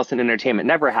anything else in entertainment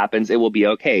never happens, it will be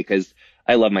okay, because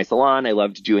I love my salon. I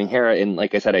loved doing hair. And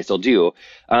like I said, I still do.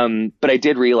 But I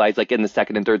did realize like in the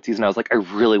 2nd and 3rd season, I was like, I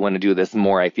really want to do this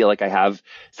more. I feel like I have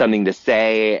something to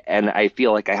say, and I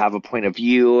feel like I have a point of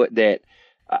view that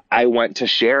I want to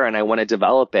share, and I want to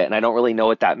develop it. And I don't really know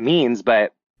what that means,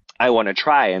 but I want to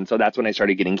try. And so that's when I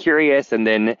started getting curious. And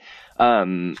then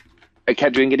I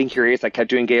kept getting curious. I kept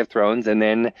doing Game of Thrones. And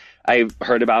then I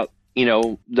heard about,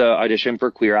 the audition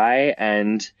for Queer Eye,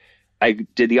 and I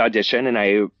did the audition, and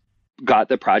I got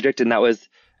the project. And that was,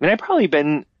 I mean, I've probably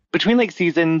been between like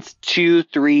seasons 2,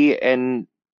 3, and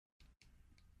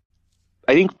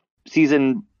I think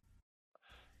season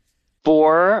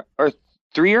 4 or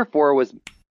 3 or 4 was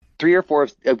 3 or 4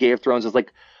 of Game of Thrones was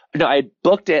like, no, I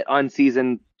booked it on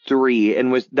season 3,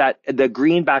 and was that the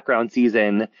green background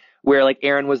season where like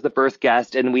Aaron was the first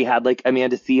guest, and we had like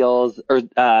Amanda Seales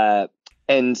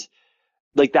and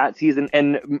like that season.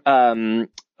 And oh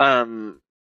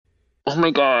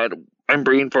my God, I'm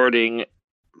brain farting.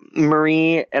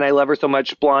 Marie, and I love her so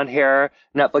much. Blonde hair,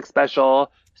 Netflix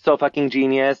special, so fucking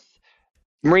genius.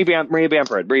 Marie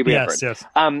Bamford. Yes.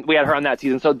 We had her on that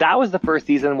season. So that was the first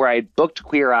season where I booked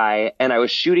Queer Eye, and I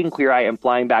was shooting Queer Eye and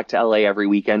flying back to LA every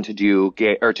weekend to do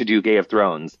Game of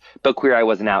Thrones. But Queer Eye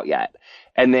wasn't out yet.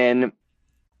 And then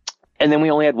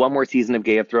we only had one more season of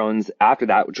Game of Thrones after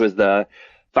that, which was the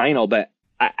final. But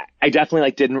I definitely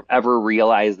like didn't ever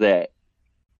realize that.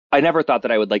 I never thought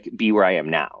that I would like be where I am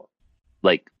now,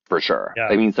 like for sure. Yeah.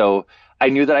 I mean, so I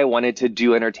knew that I wanted to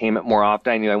do entertainment more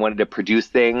often. I knew I wanted to produce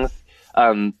things.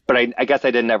 But I guess I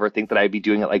didn't ever think that I'd be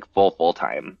doing it like full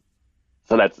time.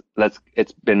 So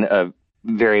it's been a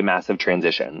very massive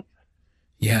transition.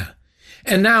 Yeah.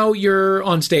 And now you're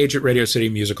on stage at Radio City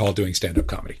Music Hall doing stand-up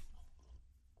comedy.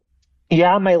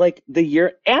 Yeah, the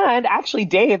year, and actually,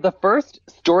 Dave, the first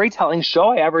storytelling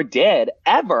show I ever did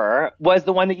was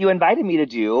the one that you invited me to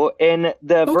do in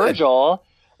the Virgil,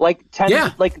 like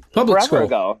 10, like public forever school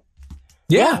ago.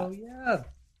 Yeah. Oh, yeah.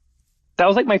 That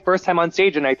was like my first time on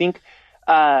stage, and I think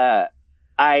because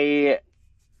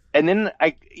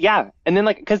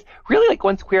really like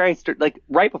once Queer Eye started, like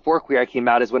right before Queer Eye came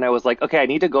out is when I was like, okay, I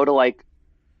needed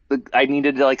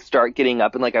to start getting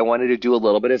up, and like I wanted to do a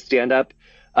little bit of stand up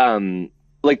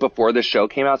like before the show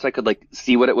came out, so I could like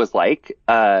see what it was like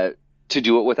to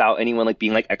do it without anyone like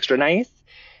being like extra nice.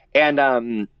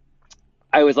 And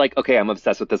I was like, okay, I'm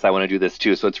obsessed with this. I want to do this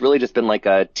too. So it's really just been like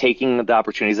taking the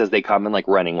opportunities as they come and like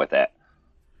running with it.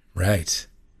 Right.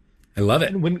 I love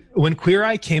it. And when Queer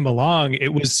Eye came along,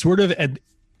 it was sort of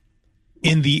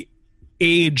in the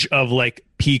age of like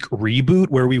peak reboot,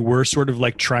 where we were sort of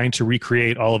like trying to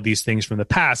recreate all of these things from the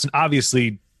past. And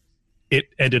obviously it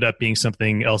ended up being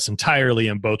something else entirely,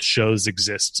 and both shows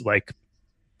exist like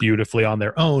beautifully on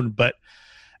their own. But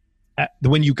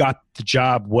when you got the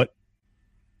job, what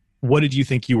did you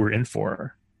think you were in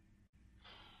for?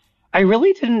 I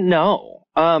really didn't know.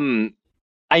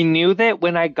 I knew that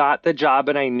when I got the job,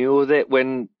 and I knew that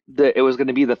when it was going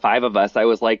to be the five of us, I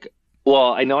was like,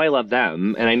 well, I know I love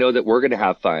them, and I know that we're going to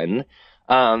have fun.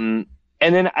 And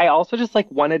then I also just like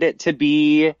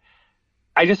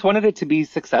I just wanted it to be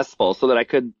successful so that I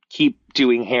could keep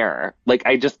doing hair. Like,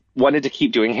 I just wanted to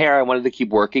keep doing hair. I wanted to keep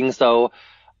working. So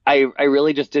I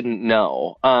really just didn't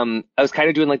know. I was kind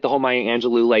of doing like the whole Maya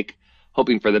Angelou, like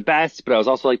hoping for the best, but I was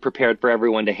also like prepared for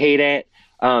everyone to hate it.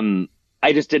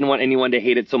 I just didn't want anyone to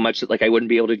hate it so much that like I wouldn't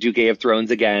be able to do Gay of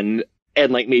Thrones again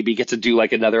and like maybe get to do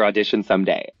like another audition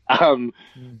someday.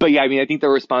 But yeah, I mean, I think the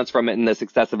response from it and the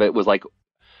success of it was like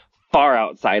far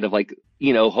outside of like,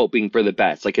 you know, hoping for the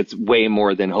best. Like, it's way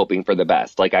more than hoping for the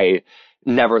best. Like, I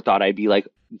never thought I'd be like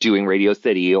doing Radio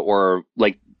City or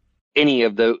like any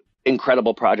of the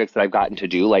incredible projects that I've gotten to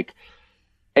do. Like,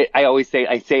 I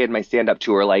say in my stand-up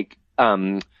tour, like,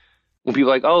 when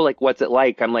people are like, oh, like, what's it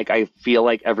like? I'm like, I feel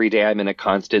like every day I'm in a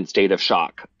constant state of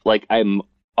shock. Like, I'm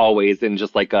always in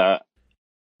just like I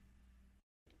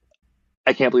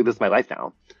can't believe this is my life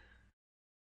now.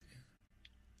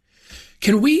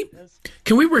 Can we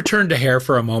return to hair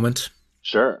for a moment?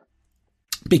 Sure.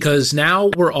 Because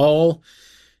now we're all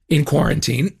in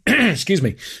quarantine. Excuse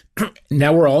me.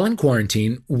 Now we're all in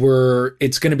quarantine.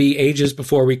 It's going to be ages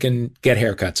before we can get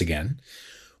haircuts again.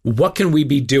 What can we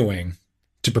be doing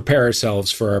to prepare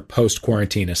ourselves for our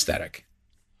post-quarantine aesthetic?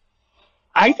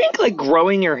 I think like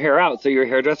growing your hair out so your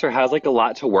hairdresser has like a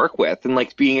lot to work with, and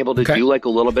like being able to do like a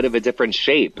little bit of a different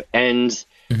shape. And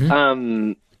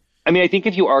I mean, I think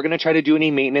if you are going to try to do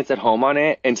any maintenance at home on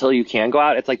it until you can go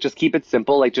out, it's like just keep it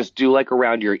simple. Like, just do like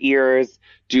around your ears,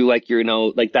 do like your, you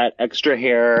know, like that extra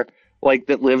hair like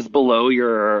that lives below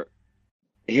your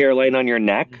hairline on your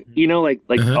neck, you know, like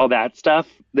all that stuff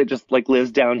that just like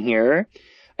lives down here.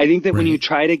 I think that when you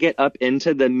try to get up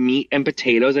into the meat and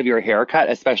potatoes of your haircut,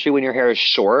 especially when your hair is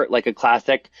short, like a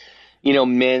classic, you know,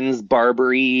 men's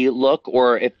Barbary look,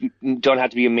 or if you don't have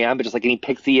to be a man, but just like any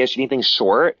pixie-ish, anything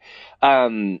short,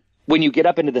 when you get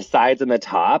up into the sides and the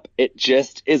top, it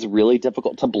just is really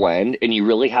difficult to blend, and you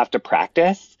really have to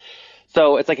practice.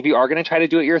 So it's like, if you are going to try to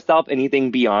do it yourself, anything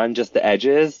beyond just the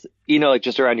edges, you know, like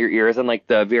just around your ears and like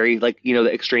the very, like, you know,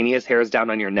 the extraneous hairs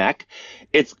down on your neck,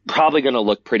 it's probably going to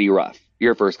look pretty rough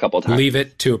your first couple times. Leave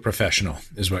it to a professional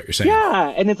is what you're saying. Yeah.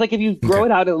 And it's like, if you grow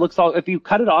it out, it looks all, if you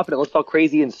cut it off and it looks all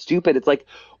crazy and stupid, it's like,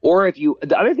 or if you,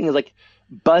 the other thing is like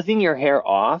buzzing your hair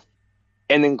off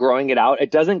and then growing it out, it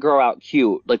doesn't grow out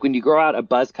cute. Like, when you grow out a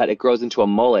buzz cut, it grows into a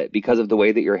mullet because of the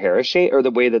way that your hair is shaped, or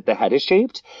the way that the head is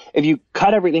shaped. If you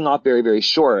cut everything off very, very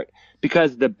short,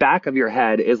 because the back of your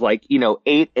head is like, you know,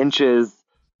 8 inches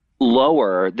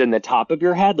lower than the top of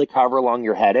your head, like however long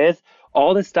your head is,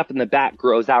 all this stuff in the back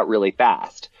grows out really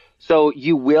fast. So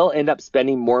you will end up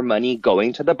spending more money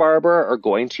going to the barber or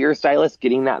going to your stylist,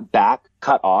 getting that back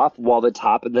cut off while the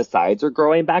top and the sides are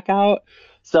growing back out.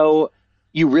 So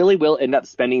you really will end up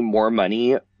spending more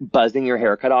money buzzing your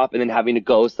haircut off and then having to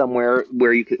go somewhere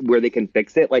where they can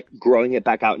fix it, like growing it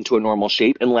back out into a normal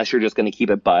shape, unless you're just going to keep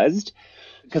it buzzed.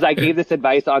 Because I gave this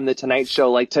advice on the Tonight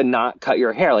Show, like, to not cut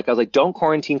your hair. Like, I was like, don't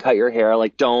quarantine cut your hair.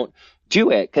 Like, don't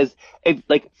do it. Because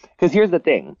here's the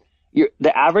thing.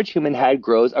 The average human head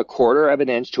grows 1/4 of an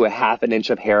inch to 1/2 an inch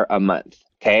of hair a month.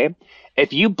 Okay.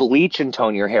 If you bleach and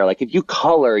tone your hair, like if you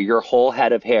color your whole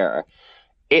head of hair,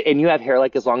 and you have hair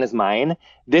like as long as mine,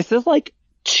 this is like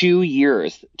 2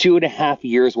 years, 2.5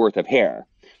 years worth of hair.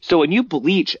 So when you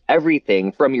bleach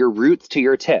everything from your roots to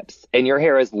your tips and your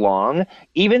hair is long,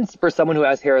 even for someone who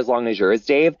has hair as long as yours,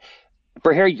 Dave,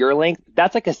 for hair your length,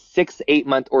 that's like a 6-8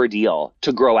 month ordeal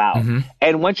to grow out. Mm-hmm.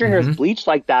 And once your hair is bleached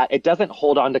like that, it doesn't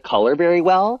hold on to color very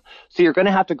well. So you're going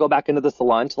to have to go back into the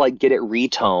salon to like get it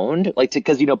retoned, like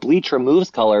because, you know, bleach removes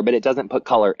color, but it doesn't put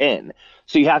color in.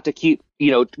 So you have to keep,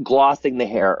 you know, glossing the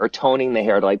hair or toning the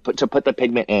hair to like put the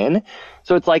pigment in.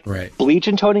 So it's like bleach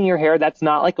and toning your hair. That's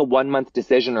not like a 1 month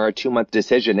decision or a 2 month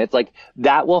decision. It's like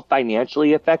that will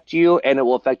financially affect you, and it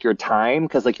will affect your time,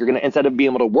 because like you're going to, instead of being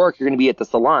able to work, you're going to be at the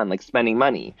salon, like spending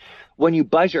money. when you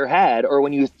buzz your head or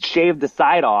when you shave the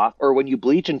side off or when you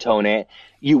bleach and tone it,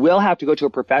 you will have to go to a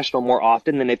professional more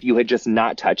often than if you had just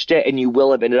not touched it, and you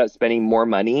will have ended up spending more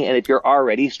money. And if you're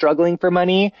already struggling for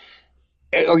money,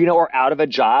 or out of a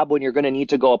job when you're going to need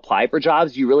to go apply for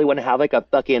jobs, you really want to have like a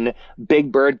fucking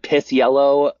Big Bird piss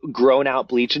yellow grown out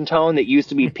bleach and tone that used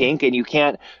to be pink, and you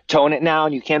can't tone it now,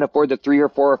 and you can't afford the $300 or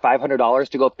 $400 or $500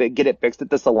 to go get it fixed at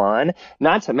the salon.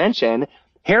 Not to mention,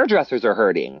 hairdressers are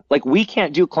hurting. Like, we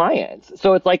can't do clients.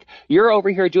 So it's like you're over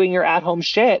here doing your at-home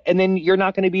shit, and then you're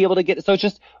not going to be able to get it. So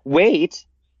just wait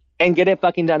and get it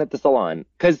fucking done at the salon.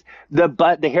 Because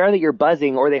the hair that you're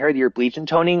buzzing or the hair that you're bleach and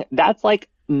toning, that's like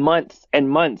months and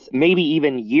months, maybe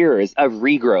even years of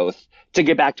regrowth to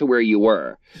get back to where you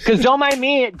were. Because don't mind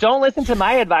me, don't listen to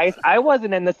my advice. I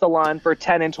wasn't in the salon for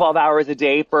 10 and 12 hours a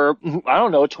day for, I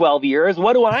don't know, 12 years.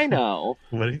 What do I know?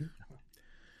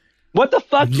 What the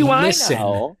fuck do I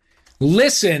know?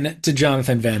 Listen to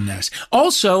Jonathan Van Ness.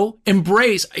 Also,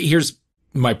 here's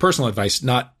my personal advice,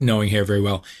 not knowing hair very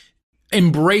well.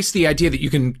 Embrace the idea that you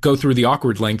can go through the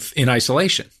awkward length in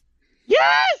isolation.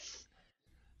 Yes!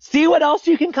 See what else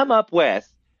you can come up with.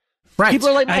 Right. People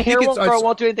are like, my hair won't grow,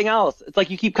 won't do anything else. It's like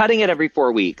you keep cutting it every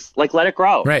 4 weeks. Like, let it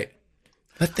grow. Right.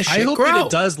 Let the shit I hope grow. that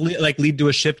it does lead to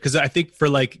a shift, because I think for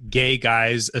like gay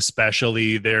guys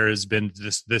especially, there's been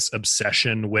this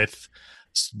obsession with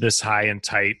this high and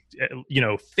tight,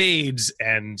 fades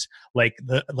and like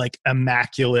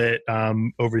immaculate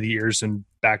over the years and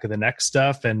back of the neck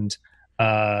stuff. And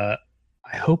I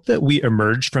hope that we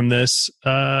emerge from this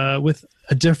with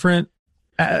a different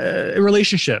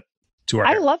relationship to our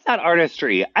hair. I love that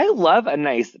artistry. I love a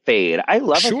nice fade. I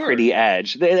love a pretty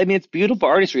edge. I mean, it's beautiful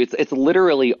artistry. It's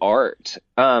literally art.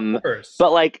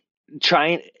 But like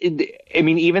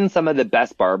even some of the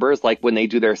best barbers, like when they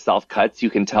do their self cuts, you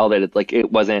can tell that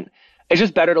it's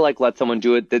just better to like let someone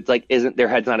do it that's like their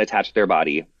head's not attached to their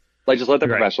body. Like, just let the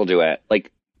professional do it.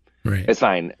 Like, it's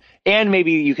fine. And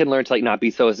maybe you can learn to like not be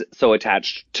so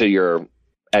attached to your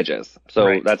edges.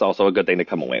 So that's also a good thing to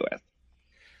come away with.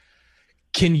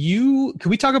 Can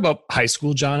we talk about high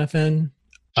school, Jonathan?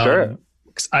 Sure.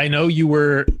 'Cause I know you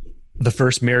were the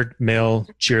first male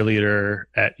cheerleader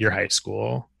at your high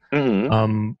school,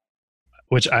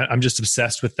 which I'm just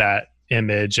obsessed with that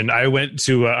image. And I went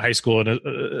to a high school in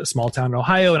a small town in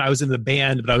Ohio, and I was in the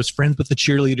band, but I was friends with the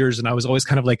cheerleaders, and I was always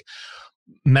kind of like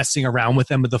messing around with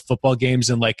them at the football games,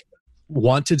 and like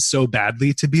wanted so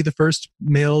badly to be the first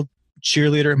male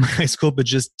cheerleader in my high school, but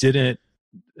just didn't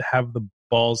have the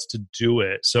balls to do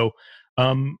it. So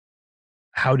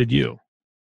how did you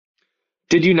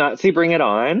not see Bring It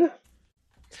On?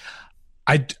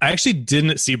 I actually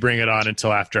didn't see Bring It On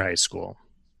until after high school.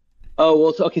 Oh,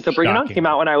 well, so Bring It On came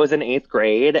out when I was in 8th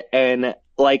grade, and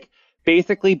like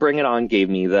basically Bring It On gave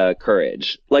me the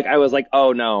courage. Like, I was like,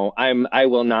 oh no, I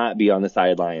will not be on the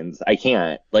sidelines. I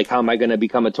can't. Like, how am I going to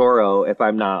become a Toro if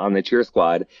I'm not on the cheer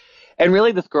squad? And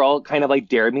really, this girl kind of like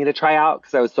dared me to try out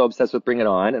because I was so obsessed with Bring It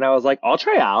On. And I was like, I'll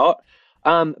try out.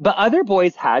 But other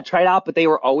boys had tried out, but they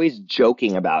were always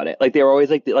joking about it. Like, they were always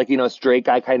like, straight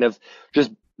guy kind of just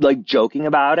like joking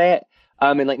about it.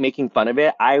 And like making fun of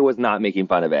it. I was not making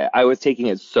fun of it. I was taking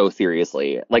it so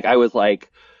seriously. Like, I was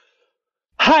like,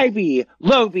 high V,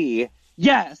 low V,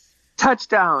 yes,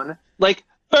 touchdown. Like,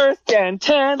 1st and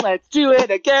 10, let's do it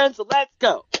again. So let's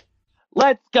go.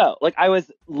 Let's go. Like, I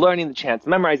was learning the chants,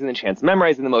 memorizing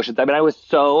the motions. I mean, I was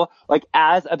so, like,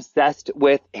 as obsessed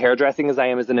with hairdressing as I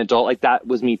am as an adult. Like, that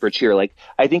was me for cheer. Like,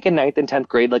 I think in 9th and 10th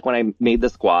grade, like, when I made the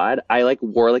squad, I, like,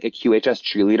 wore, like, a QHS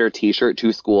cheerleader t-shirt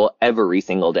to school every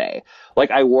single day. Like,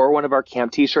 I wore one of our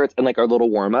camp t-shirts and, like, our little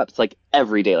warm-ups, like,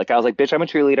 every day. Like, I was like, bitch, I'm a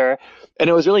cheerleader. And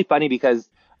it was really funny because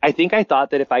I think I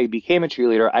thought that if I became a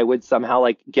cheerleader, I would somehow,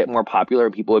 like, get more popular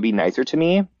and people would be nicer to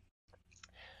me.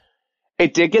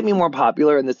 It did get me more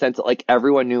popular in the sense that, like,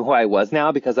 everyone knew who I was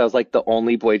now because I was, like, the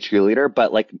only boy cheerleader,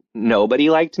 but, like, nobody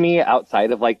liked me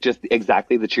outside of, like, just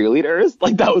exactly the cheerleaders.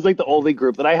 Like, that was, like, the only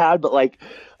group that I had, but, like,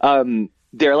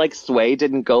 their, like, sway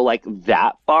didn't go, like,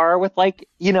 that far with, like,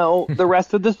 the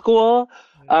rest of the school.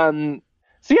 So,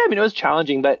 yeah, I mean, it was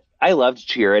challenging, but I loved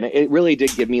cheer, and it really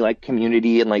did give me, like,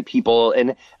 community and, like, people,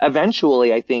 and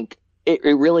eventually, I think, it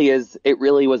really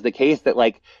was the case that,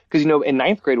 like, because, in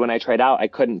 9th grade when I tried out, I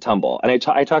couldn't tumble. And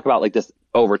I talk about, like, this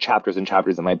over chapters and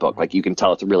chapters in my book. Like, you can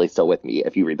tell it's really still with me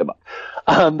if you read the book.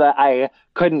 But I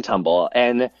couldn't tumble.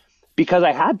 And because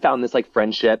I had found this, like,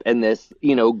 friendship and this,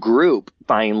 group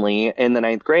finally in the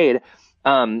 9th grade,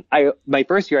 my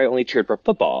first year I only cheered for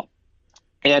football.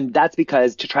 And that's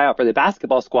because to try out for the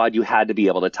basketball squad, you had to be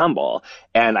able to tumble.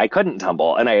 And I couldn't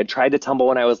tumble. And I had tried to tumble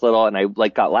when I was little, and I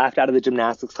like got laughed out of the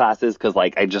gymnastics classes because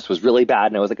like I just was really bad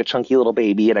and I was like a chunky little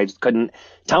baby and I just couldn't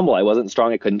tumble. I wasn't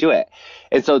strong. I couldn't do it.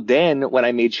 And so then when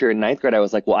I made cheer in ninth grade, I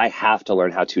was like, well, I have to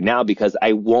learn how to now because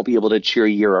I won't be able to cheer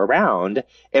year around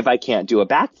if I can't do a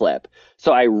backflip.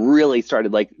 So I really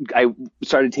started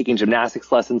taking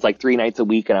gymnastics lessons like 3 nights a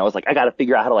week. And I was like, I got to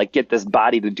figure out how to like get this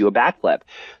body to do a backflip.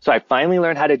 So I finally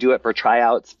learned how to do it for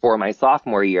tryouts for my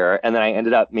sophomore year. And then I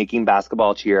ended up making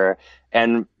basketball cheer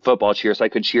and football cheer so I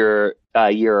could cheer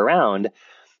year around.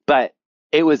 But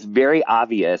it was very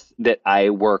obvious that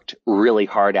I worked really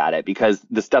hard at it because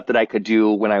the stuff that I could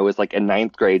do when I was like in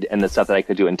ninth grade and the stuff that I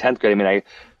could do in 10th grade, I mean, I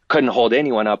couldn't hold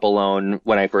anyone up alone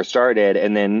when I first started.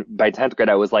 And then by 10th grade,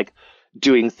 I was like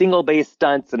doing single base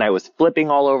stunts and I was flipping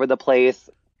all over the place.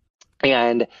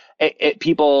 And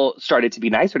people started to be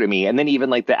nicer to me. And then even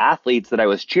like the athletes that I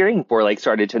was cheering for, like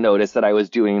started to notice that I was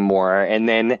doing more and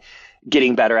then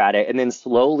getting better at it. And then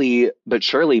slowly but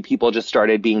surely people just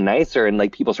started being nicer and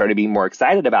like people started being more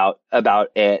excited about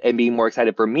it and being more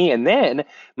excited for me. And then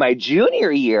my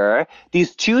junior year,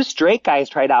 these 2 straight guys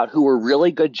tried out who were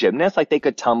really good gymnasts. Like they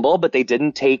could tumble, but they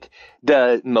didn't take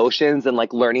the motions and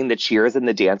like learning the cheers and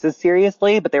the dances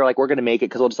seriously. But they were like, we're going to make it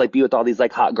because we'll just like be with all these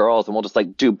like hot girls and we'll just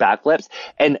like do backflips.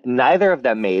 And neither of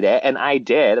them made it. And I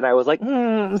did. And I was like,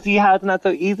 see how it's not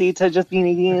so easy to just be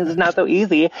it's not so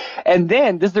easy. And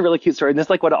then this is a really cute story. And this is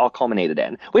like what it all culminated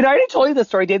in. Wait, I already told you this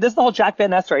story, Dave. This is the whole Jack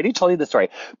Van Ness story. I already told you this story.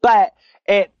 But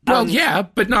it yeah,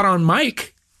 but not on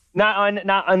mic. Not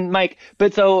on mic.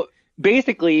 But so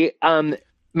basically,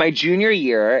 my junior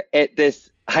year at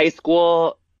this high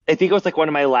school, I think it was like one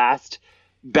of my last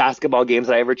basketball games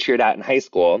that I ever cheered at in high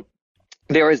school.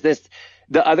 There was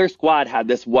the other squad had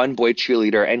this one boy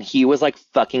cheerleader and he was like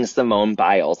fucking Simone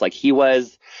Biles. Like he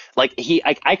was like,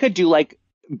 I could do like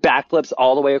backflips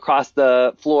all the way across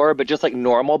the floor, but just like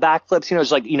normal backflips,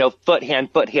 just like, foot hand,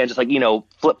 just like,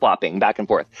 flip flopping back and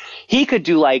forth. He could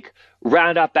do like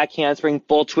round out back handspring,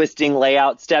 full twisting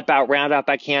layout, step out, round out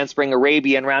back handspring,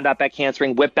 Arabian, round out back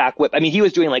handspring, whip back whip. I mean, he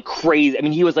was doing like crazy. I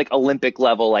mean, he was like Olympic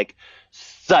level, like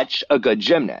such a good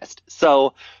gymnast.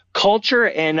 So culture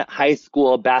in high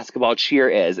school basketball cheer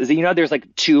is that, there's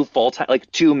like 2 full-time,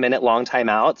 like 2-minute long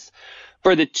timeouts.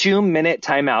 For the 2-minute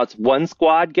timeouts, one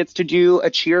squad gets to do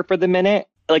a cheer for the minute,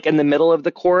 like in the middle of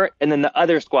the court, and then the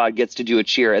other squad gets to do a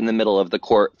cheer in the middle of the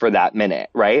court for that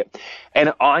minute, right?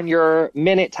 And on your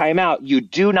minute timeout, you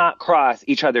do not cross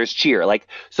each other's cheer. Like,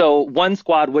 so one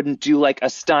squad wouldn't do like a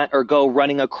stunt or go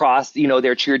running across,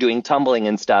 their cheer doing tumbling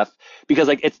and stuff because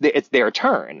like it's their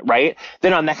turn, right?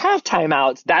 Then on the half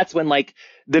timeouts, that's when like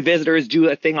the visitors do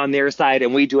a thing on their side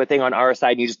and we do a thing on our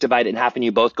side and you just divide it in half and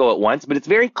you both go at once, but it's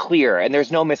very clear and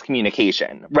there's no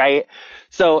miscommunication, right?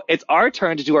 So it's our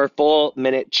turn to do our full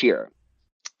minute cheer.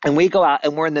 And we go out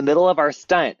and we're in the middle of our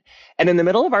stunt. And in the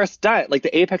middle of our stunt, like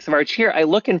the apex of our cheer, I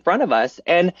look in front of us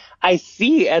and I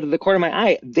see out of the corner of my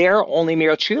eye, their only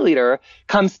male cheerleader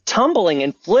comes tumbling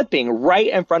and flipping right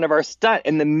in front of our stunt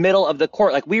in the middle of the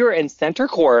court. Like we were in center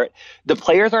court. The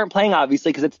players aren't playing,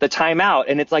 obviously, because it's the timeout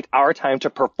and it's like our time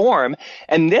to perform.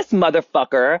 And this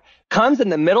motherfucker comes in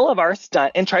the middle of our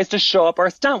stunt and tries to show up our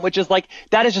stunt, which is like,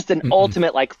 that is just an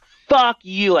ultimate, like, fuck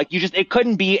you. Like it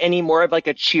couldn't be any more of like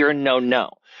a cheer no.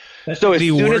 That's so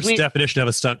the worst definition of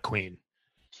a stunt queen.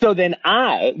 So then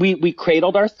we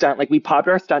cradled our stunt, like we popped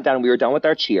our stunt down and we were done with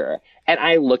our cheer. And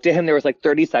I looked at him, there was like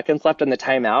 30 seconds left on the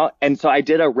timeout. And so I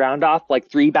did a round off,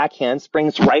 like 3 back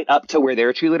handsprings right up to where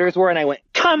their cheerleaders were. And I went,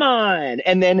 come on.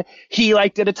 And then he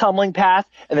like did a tumbling pass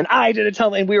and then I did a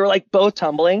tumbling. We were like both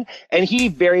tumbling and he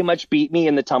very much beat me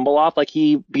in the tumble off. Like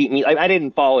he beat me. I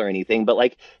didn't fall or anything, but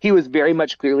like he was very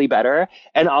much clearly better.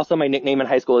 And also my nickname in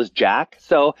high school is Jack.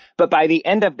 So, but by the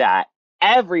end of that,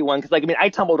 everyone, because like, I mean, I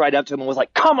tumbled right up to him and was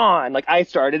like, come on. Like I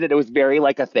started it. It was very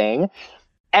like a thing.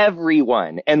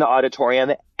 Everyone in the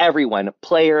auditorium, everyone,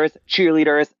 players,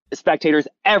 cheerleaders, spectators,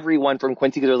 everyone from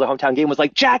Quincy, because it was a hometown game, was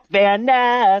like, Jack Van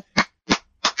Ness,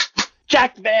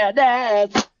 Jack Van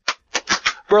Ness,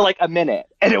 for like a minute.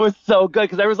 And it was so good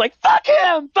because I was like, fuck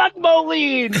him, fuck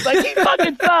Moline, like he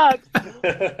fucking sucks.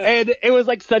 And it was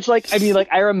like such like, I mean, like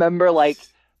I remember like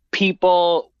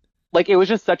people, like, it was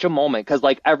just such a moment because,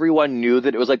 like, everyone knew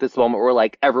that it was, like, this moment where,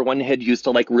 like, everyone had used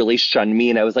to, like, really shun me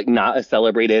and I was, like, not a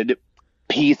celebrated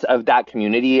piece of that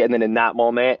community. And then in that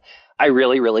moment, I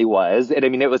really, really was. And, I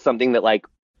mean, it was something that, like,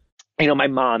 my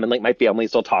mom and, like, my family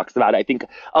still talks about. I think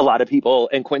a lot of people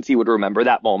in Quincy would remember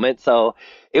that moment. So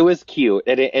it was cute.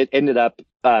 And it ended up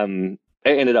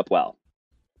well.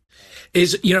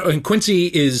 And Quincy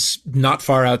is not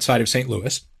far outside of St.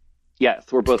 Louis. Yes,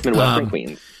 we're both Midwestern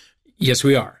queens. Yes,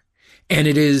 we are. And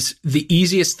it is the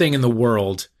easiest thing in the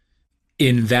world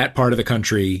in that part of the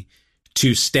country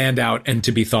to stand out and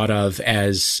to be thought of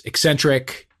as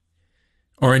eccentric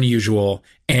or unusual,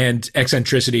 and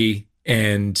eccentricity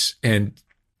and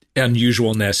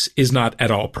unusualness is not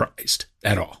at all prized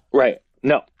at all. Right.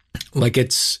 No. Like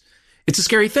it's a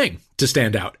scary thing to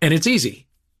stand out, and it's easy.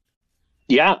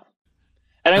 Yeah.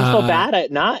 And I'm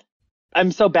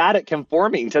so bad at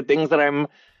conforming to things that I'm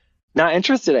not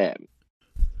interested in.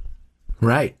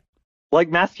 Right. Like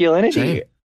masculinity. Same.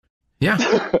 Yeah.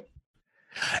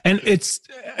 And it's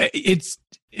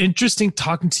interesting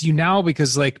talking to you now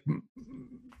because like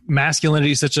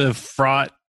masculinity is such a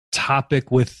fraught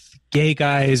topic with gay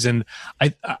guys, and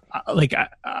I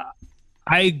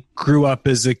grew up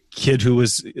as a kid who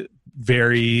was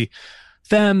very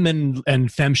femme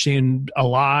and femme shamed a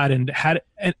lot, and had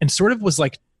and sort of was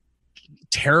like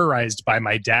terrorized by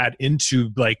my dad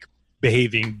into like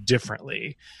behaving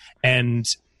differently,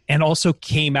 and also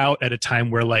came out at a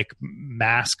time where like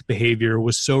mask behavior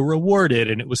was so rewarded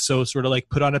and it was so sort of like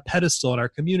put on a pedestal in our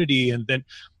community. And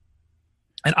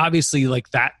obviously like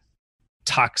that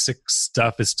toxic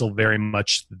stuff is still very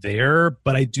much there,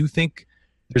 but I do think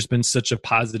there's been such a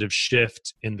positive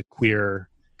shift in the queer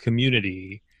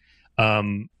community.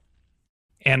 And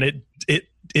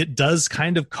it does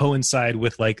kind of coincide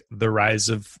with like the rise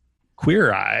of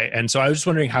Queer Eye. And so I was just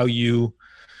wondering how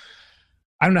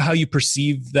I don't know how you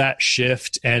perceive that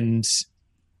shift and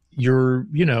your,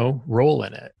 role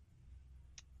in it.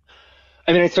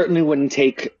 I mean, I certainly wouldn't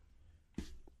take,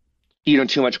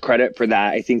 too much credit for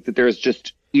that. I think that there's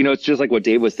just, it's just like what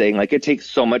Dave was saying. Like, it takes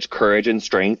so much courage and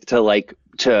strength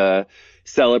to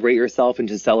celebrate yourself and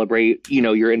to celebrate,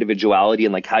 your individuality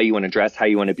and like how you want to dress, how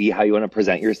you want to be, how you want to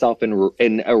present yourself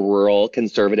in a rural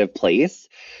conservative place.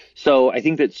 So I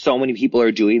think that so many people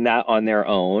are doing that on their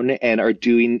own and are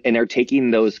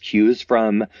taking those cues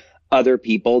from other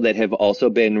people that have also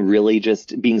been really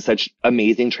just being such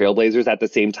amazing trailblazers at the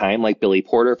same time, like Billy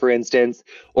Porter, for instance,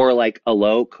 or like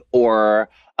Alok, or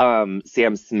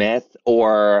Sam Smith,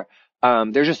 or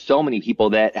there's just so many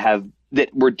people that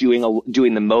were doing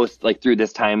the most like through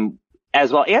this time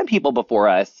as well, and people before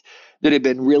us that have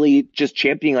been really just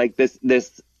championing like this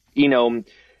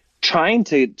trying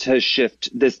to shift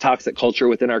this toxic culture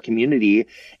within our community.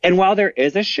 And while there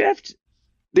is a shift,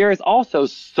 there is also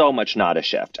so much not a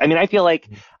shift. I mean, I feel like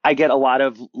I get a lot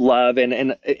of love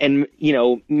and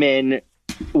men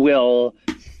will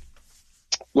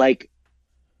like,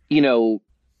 what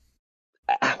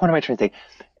am I trying to say?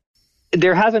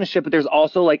 There has been a shift, but there's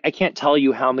also like, I can't tell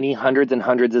you how many hundreds and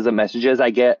hundreds of messages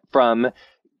I get from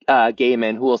gay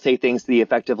men who will say things to the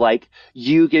effect of like,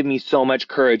 you give me so much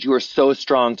courage. You are so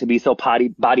strong to be so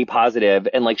body positive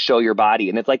and like show your body.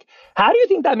 And it's like, how do you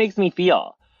think that makes me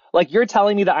feel? Like, you're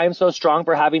telling me that I'm so strong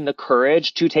for having the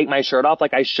courage to take my shirt off.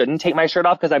 Like, I shouldn't take my shirt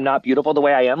off because I'm not beautiful the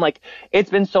way I am. Like, it's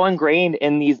been so ingrained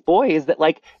in these boys that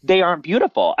like, they aren't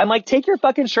beautiful. I'm like, take your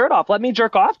fucking shirt off. Let me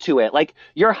jerk off to it. Like,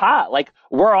 you're hot. Like,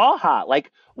 we're all hot.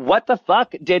 Like, what the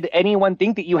fuck did anyone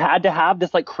think that you had to have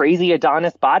this like crazy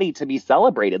Adonis body to be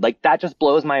celebrated? Like, that just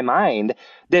blows my mind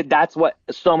that that's what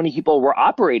so many people were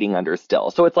operating under still.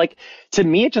 So it's like, to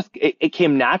me, it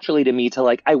came naturally to me to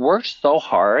like, I worked so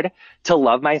hard to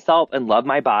love myself and love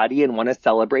my body and want to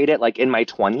celebrate it like in my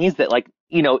 20s that like,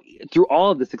 through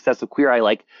all of the success of Queer Eye,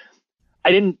 like, I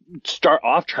didn't start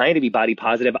off trying to be body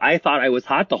positive. I thought I was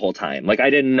hot the whole time. Like, I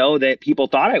didn't know that people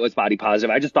thought I was body positive.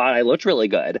 I just thought I looked really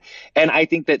good. And I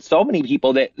think that so many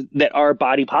people that are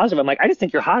body positive, I'm like, I just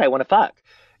think you're hot. I want to fuck,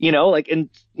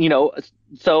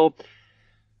 so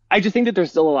I just think that there's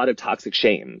still a lot of toxic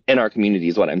shame in our community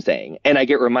is what I'm saying. And I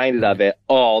get reminded of it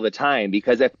all the time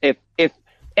because if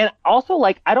and also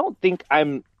like, I don't think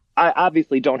I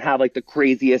obviously don't have like the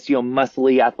craziest,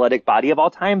 muscly athletic body of all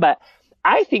time, but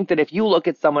I think that if you look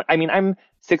at someone, I mean, I'm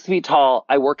 6 feet tall.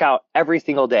 I work out every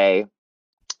single day.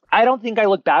 I don't think I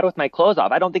look bad with my clothes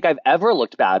off. I don't think I've ever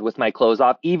looked bad with my clothes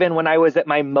off, even when I was at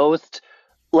my most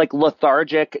like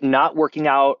lethargic, not working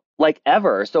out like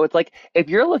ever. So it's like, if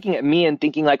you're looking at me and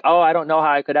thinking like, oh, I don't know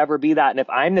how I could ever be that. And if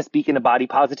I'm this beacon of body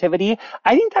positivity,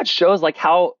 I think that shows like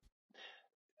how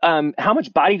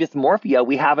much body dysmorphia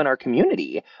we have in our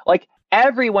community. Like,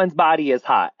 everyone's body is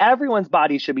hot. Everyone's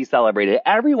body should be celebrated.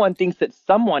 Everyone thinks that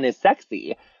someone is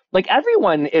sexy. Like,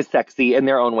 everyone is sexy in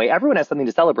their own way. Everyone has something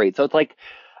to celebrate. So it's like,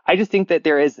 I just think that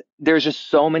there's just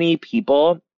so many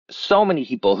people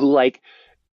who like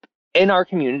in our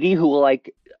community who will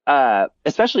like,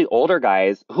 especially older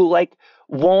guys who like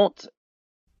won't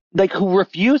like, who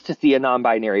refuse to see a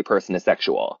non-binary person as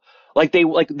sexual. Like they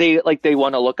want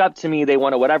to look up to me, they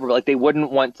want to whatever, but like they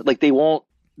wouldn't want to, like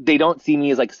they don't see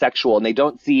me as like sexual, and they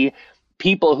don't see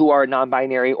people who are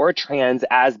non-binary or trans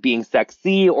as being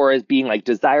sexy or as being like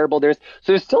desirable. There's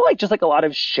still like just like a lot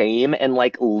of shame and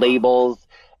like labels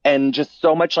and just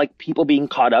so much like people being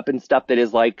caught up in stuff that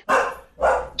is like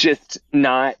just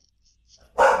not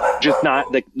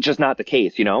the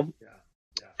case, you know?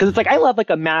 Because it's like I love like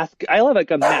a mask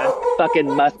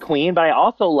fucking musk queen, but I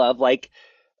also love like,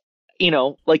 you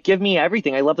know, like give me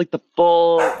everything. I love like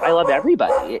I love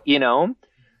everybody, you know?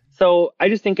 So I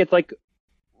just think it's like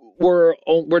we're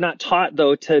not taught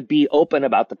though to be open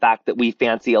about the fact that we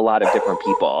fancy a lot of different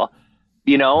people.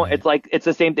 You know, it's like it's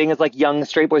the same thing as like young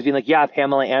straight boys being like, yeah,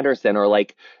 Pamela Anderson,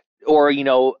 or you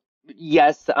know,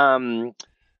 yes,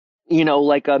 you know,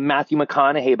 like a Matthew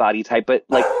McConaughey body type, but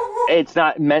like it's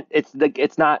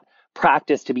not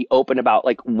practice to be open about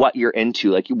like what you're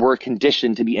into. Like we're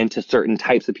conditioned to be into certain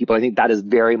types of people. I think that is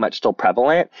very much still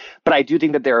prevalent, but I do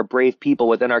think that there are brave people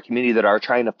within our community that are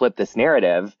trying to flip this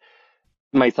narrative,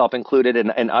 myself included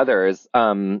and others,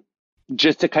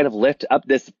 just to kind of lift up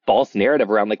this false narrative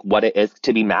around like what it is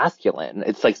to be masculine.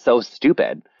 It's like so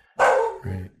stupid. Right.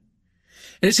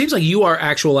 And it seems like you are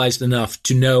actualized enough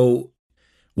to know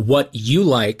what you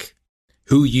like,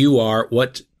 who you are,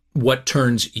 what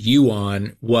turns you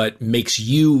on, what makes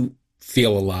you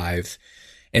feel alive.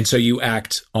 And so you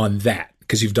act on that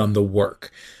because you've done the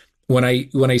work. When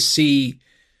I see,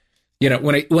 you know,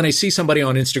 when I see somebody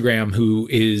on Instagram who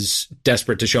is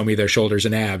desperate to show me their shoulders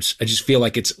and abs, I just feel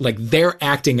like it's like they're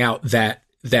acting out that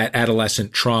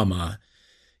adolescent trauma.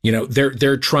 You know,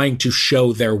 they're trying to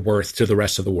show their worth to the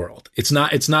rest of the world. It's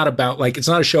not about like, it's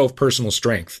not a show of personal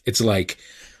strength. It's like,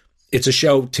 it's a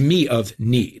show to me of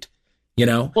need, you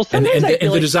know, well, and the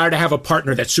like, desire to have a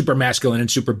partner that's super masculine and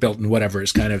super built and whatever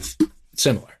is kind of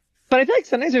similar. But I feel like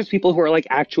sometimes there's people who are like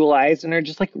actualized and are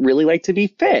just like really like to be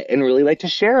fit and really like to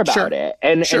share about it.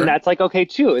 And that's like, okay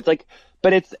too. It's like,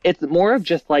 but it's more of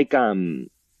just like,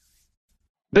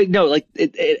 but no, like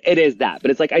it is that,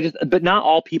 but it's like, but not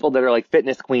all people that are like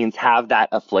fitness queens have that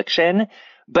affliction,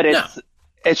 but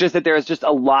it's just that there's just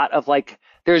a lot of like,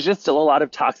 there's just still a lot of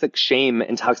toxic shame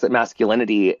and toxic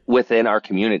masculinity within our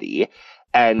community.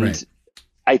 And right.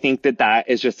 I think that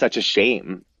is just such a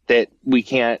shame that we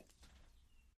can't,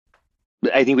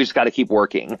 I think we just got to keep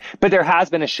working, but there has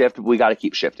been a shift. We got to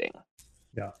keep shifting.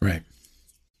 Yeah. Right.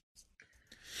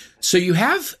 So you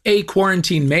have a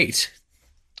quarantine mate.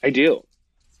 I do.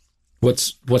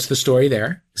 What's the story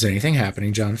there? Is anything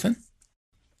happening, Jonathan?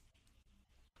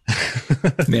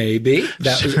 Maybe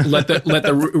let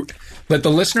the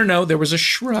listener know there was a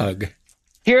shrug.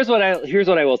 Here's what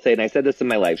I will say, and I said this in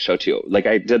my live show too. Like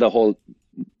I did a whole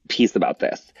piece about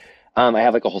this. I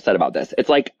have like a whole set about this. It's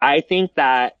like I think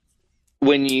that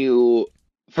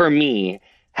for me,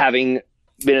 having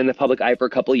been in the public eye for a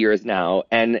couple of years now,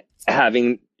 and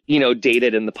having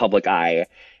dated in the public eye,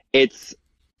 it's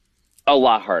a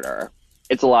lot harder.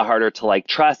 It's a lot harder to like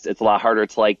trust. It's a lot harder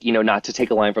to like, not to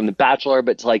take a line from The Bachelor,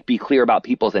 but to like be clear about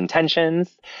people's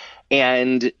intentions.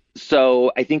 And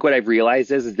so I think what I've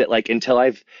realized is that like, until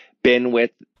I've been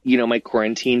with, my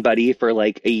quarantine buddy for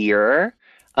like a year,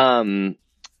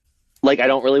 like I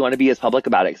don't really want to be as public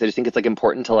about it. Cause I just think it's like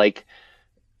important to like,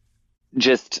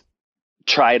 just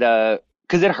try to,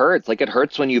 cause it hurts. Like it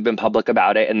hurts when you've been public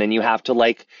about it and then you have to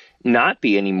like not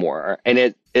be anymore. And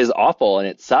it is awful and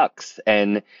it sucks.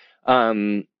 And,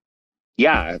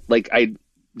 yeah, like I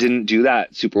didn't do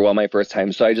that super well my first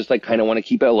time. So I just like kind of want to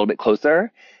keep it a little bit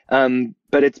closer.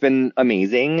 But it's been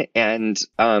amazing. And,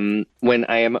 when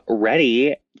I am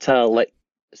ready to let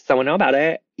someone know about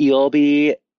it, you'll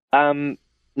be,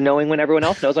 knowing when everyone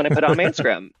else knows when I put it on my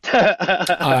Instagram.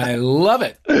 I love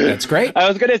it. That's great. I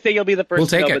was going to say you'll be the first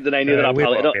to know, but then I knew that I'll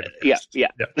probably,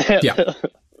 yeah.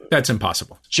 That's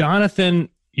impossible. Jonathan,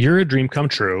 you're a dream come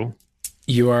true.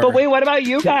 You are. But wait, what about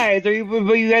you guys?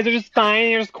 You guys are just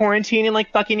fine? You're just quarantining,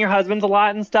 like fucking your husbands a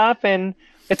lot and stuff, and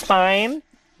it's fine.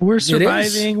 We're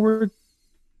surviving. We're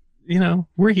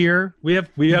here. We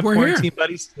have quarantine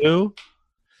buddies too.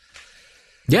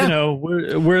 Yeah,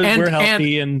 we're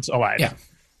healthy and alive. Yeah,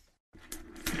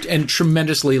 and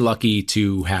tremendously lucky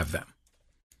to have them.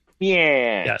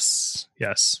 Yeah. Yes.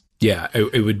 Yeah,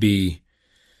 it would be.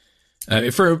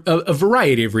 For a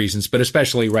variety of reasons, but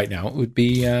especially right now, it would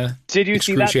be Did you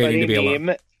see that funny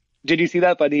meme? Did you see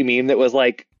that funny meme that was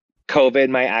like, COVID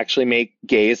might actually make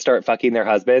gays start fucking their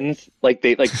husbands? Like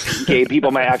gay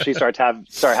people might actually start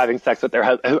having sex with their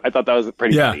husbands. I thought that was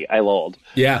pretty funny. I lolled.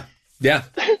 Yeah. It's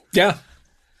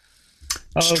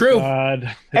true.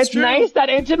 God. It's true. Nice. That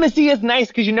intimacy is nice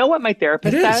because you know what my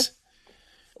therapist says?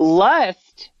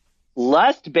 Lust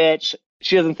lust, bitch.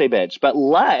 She doesn't say bitch, but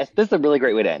lust. This is a really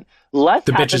great way to end. Lust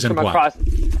The bitch happens is from implied.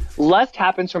 across. Lust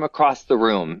happens from across the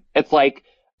room. It's like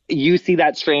you see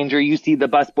that stranger, you see the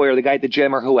busboy or the guy at the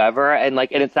gym or whoever, and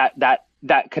it's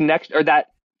that connection or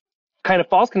that kind of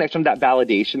false connection, that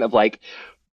validation of like,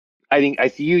 I think I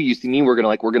see you, you see me, we're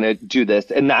gonna do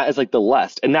this, and that is like the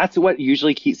lust, and that's what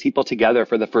usually keeps people together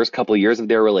for the first couple of years of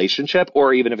their relationship,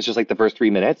 or even if it's just like the first 3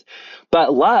 minutes.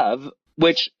 But love,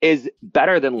 which is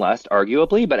better than lust,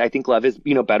 arguably, but I think love is,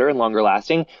 better and longer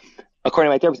lasting.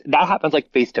 According to my therapist, that happens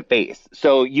like face to face.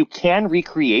 So you can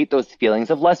recreate those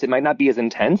feelings of lust. It might not be as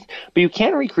intense, but you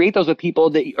can recreate those with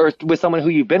people or with someone who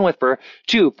you've been with for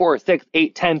 2, 4, 6,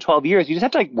 8, 10, 12 years. You just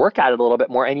have to like work at it a little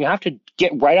bit more, and you have to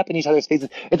get right up in each other's faces.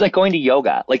 It's like going to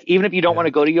yoga. Like even if you don't want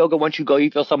to go to yoga, once you go, you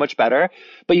feel so much better,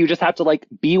 but you just have to like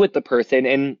be with the person,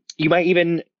 and you might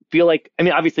even feel like, I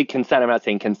mean, obviously consent, I'm not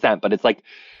saying consent, but it's like,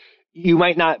 you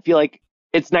might not feel like,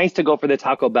 it's nice to go for the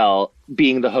Taco Bell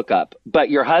being the hookup, but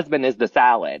your husband is the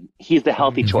salad. He's the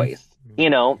healthy choice,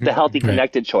 the healthy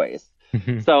connected choice.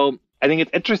 So I think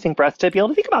it's interesting for us to be able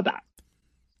to think about that.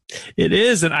 It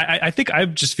is. And I think I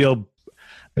just feel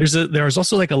there's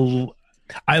also like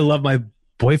I love my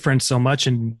boyfriend so much,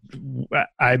 and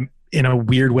I'm in a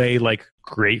weird way, like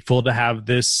grateful to have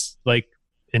this like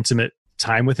intimate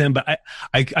time with him. But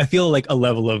I feel like a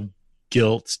level of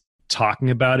guilt talking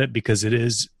about it, because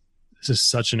this is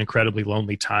such an incredibly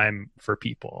lonely time for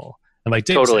people. And like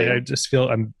Dave Totally. said, I just feel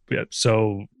I'm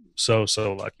so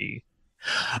lucky.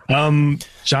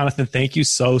 Jonathan, thank you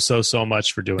so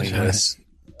much for doing this.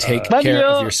 Take Love care you.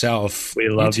 of yourself. We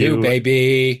love you too, you.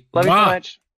 baby. Love you so Mwah.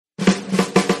 much.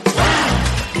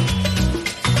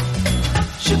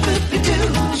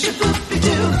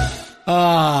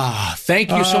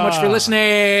 Thank you so much for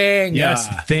listening. Yes,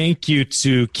 thank you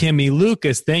to Kimmy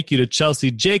Lucas. Thank you to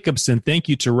Chelsea Jacobson. Thank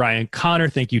you to Ryan Connor.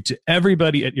 Thank you to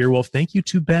everybody at Earwolf. Thank you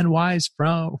to Ben Wise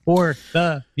for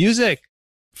the music.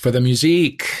 For the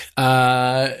music,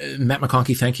 Matt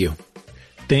McConkey, thank you.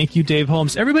 Thank you, Dave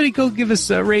Holmes. Everybody go give us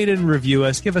a rate and review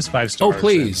us. Give us 5 stars. Oh,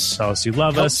 please. Tell us you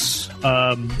love us.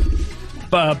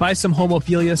 Buy some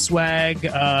homophilia swag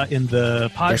in the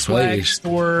Podswag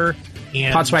store.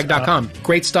 And Podswag.com.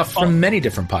 Great stuff from many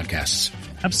different podcasts.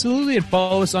 Absolutely. And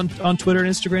follow us on Twitter and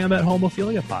Instagram at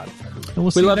homophiliapod. And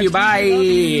we'll see We you love you. next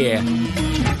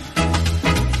week. Bye.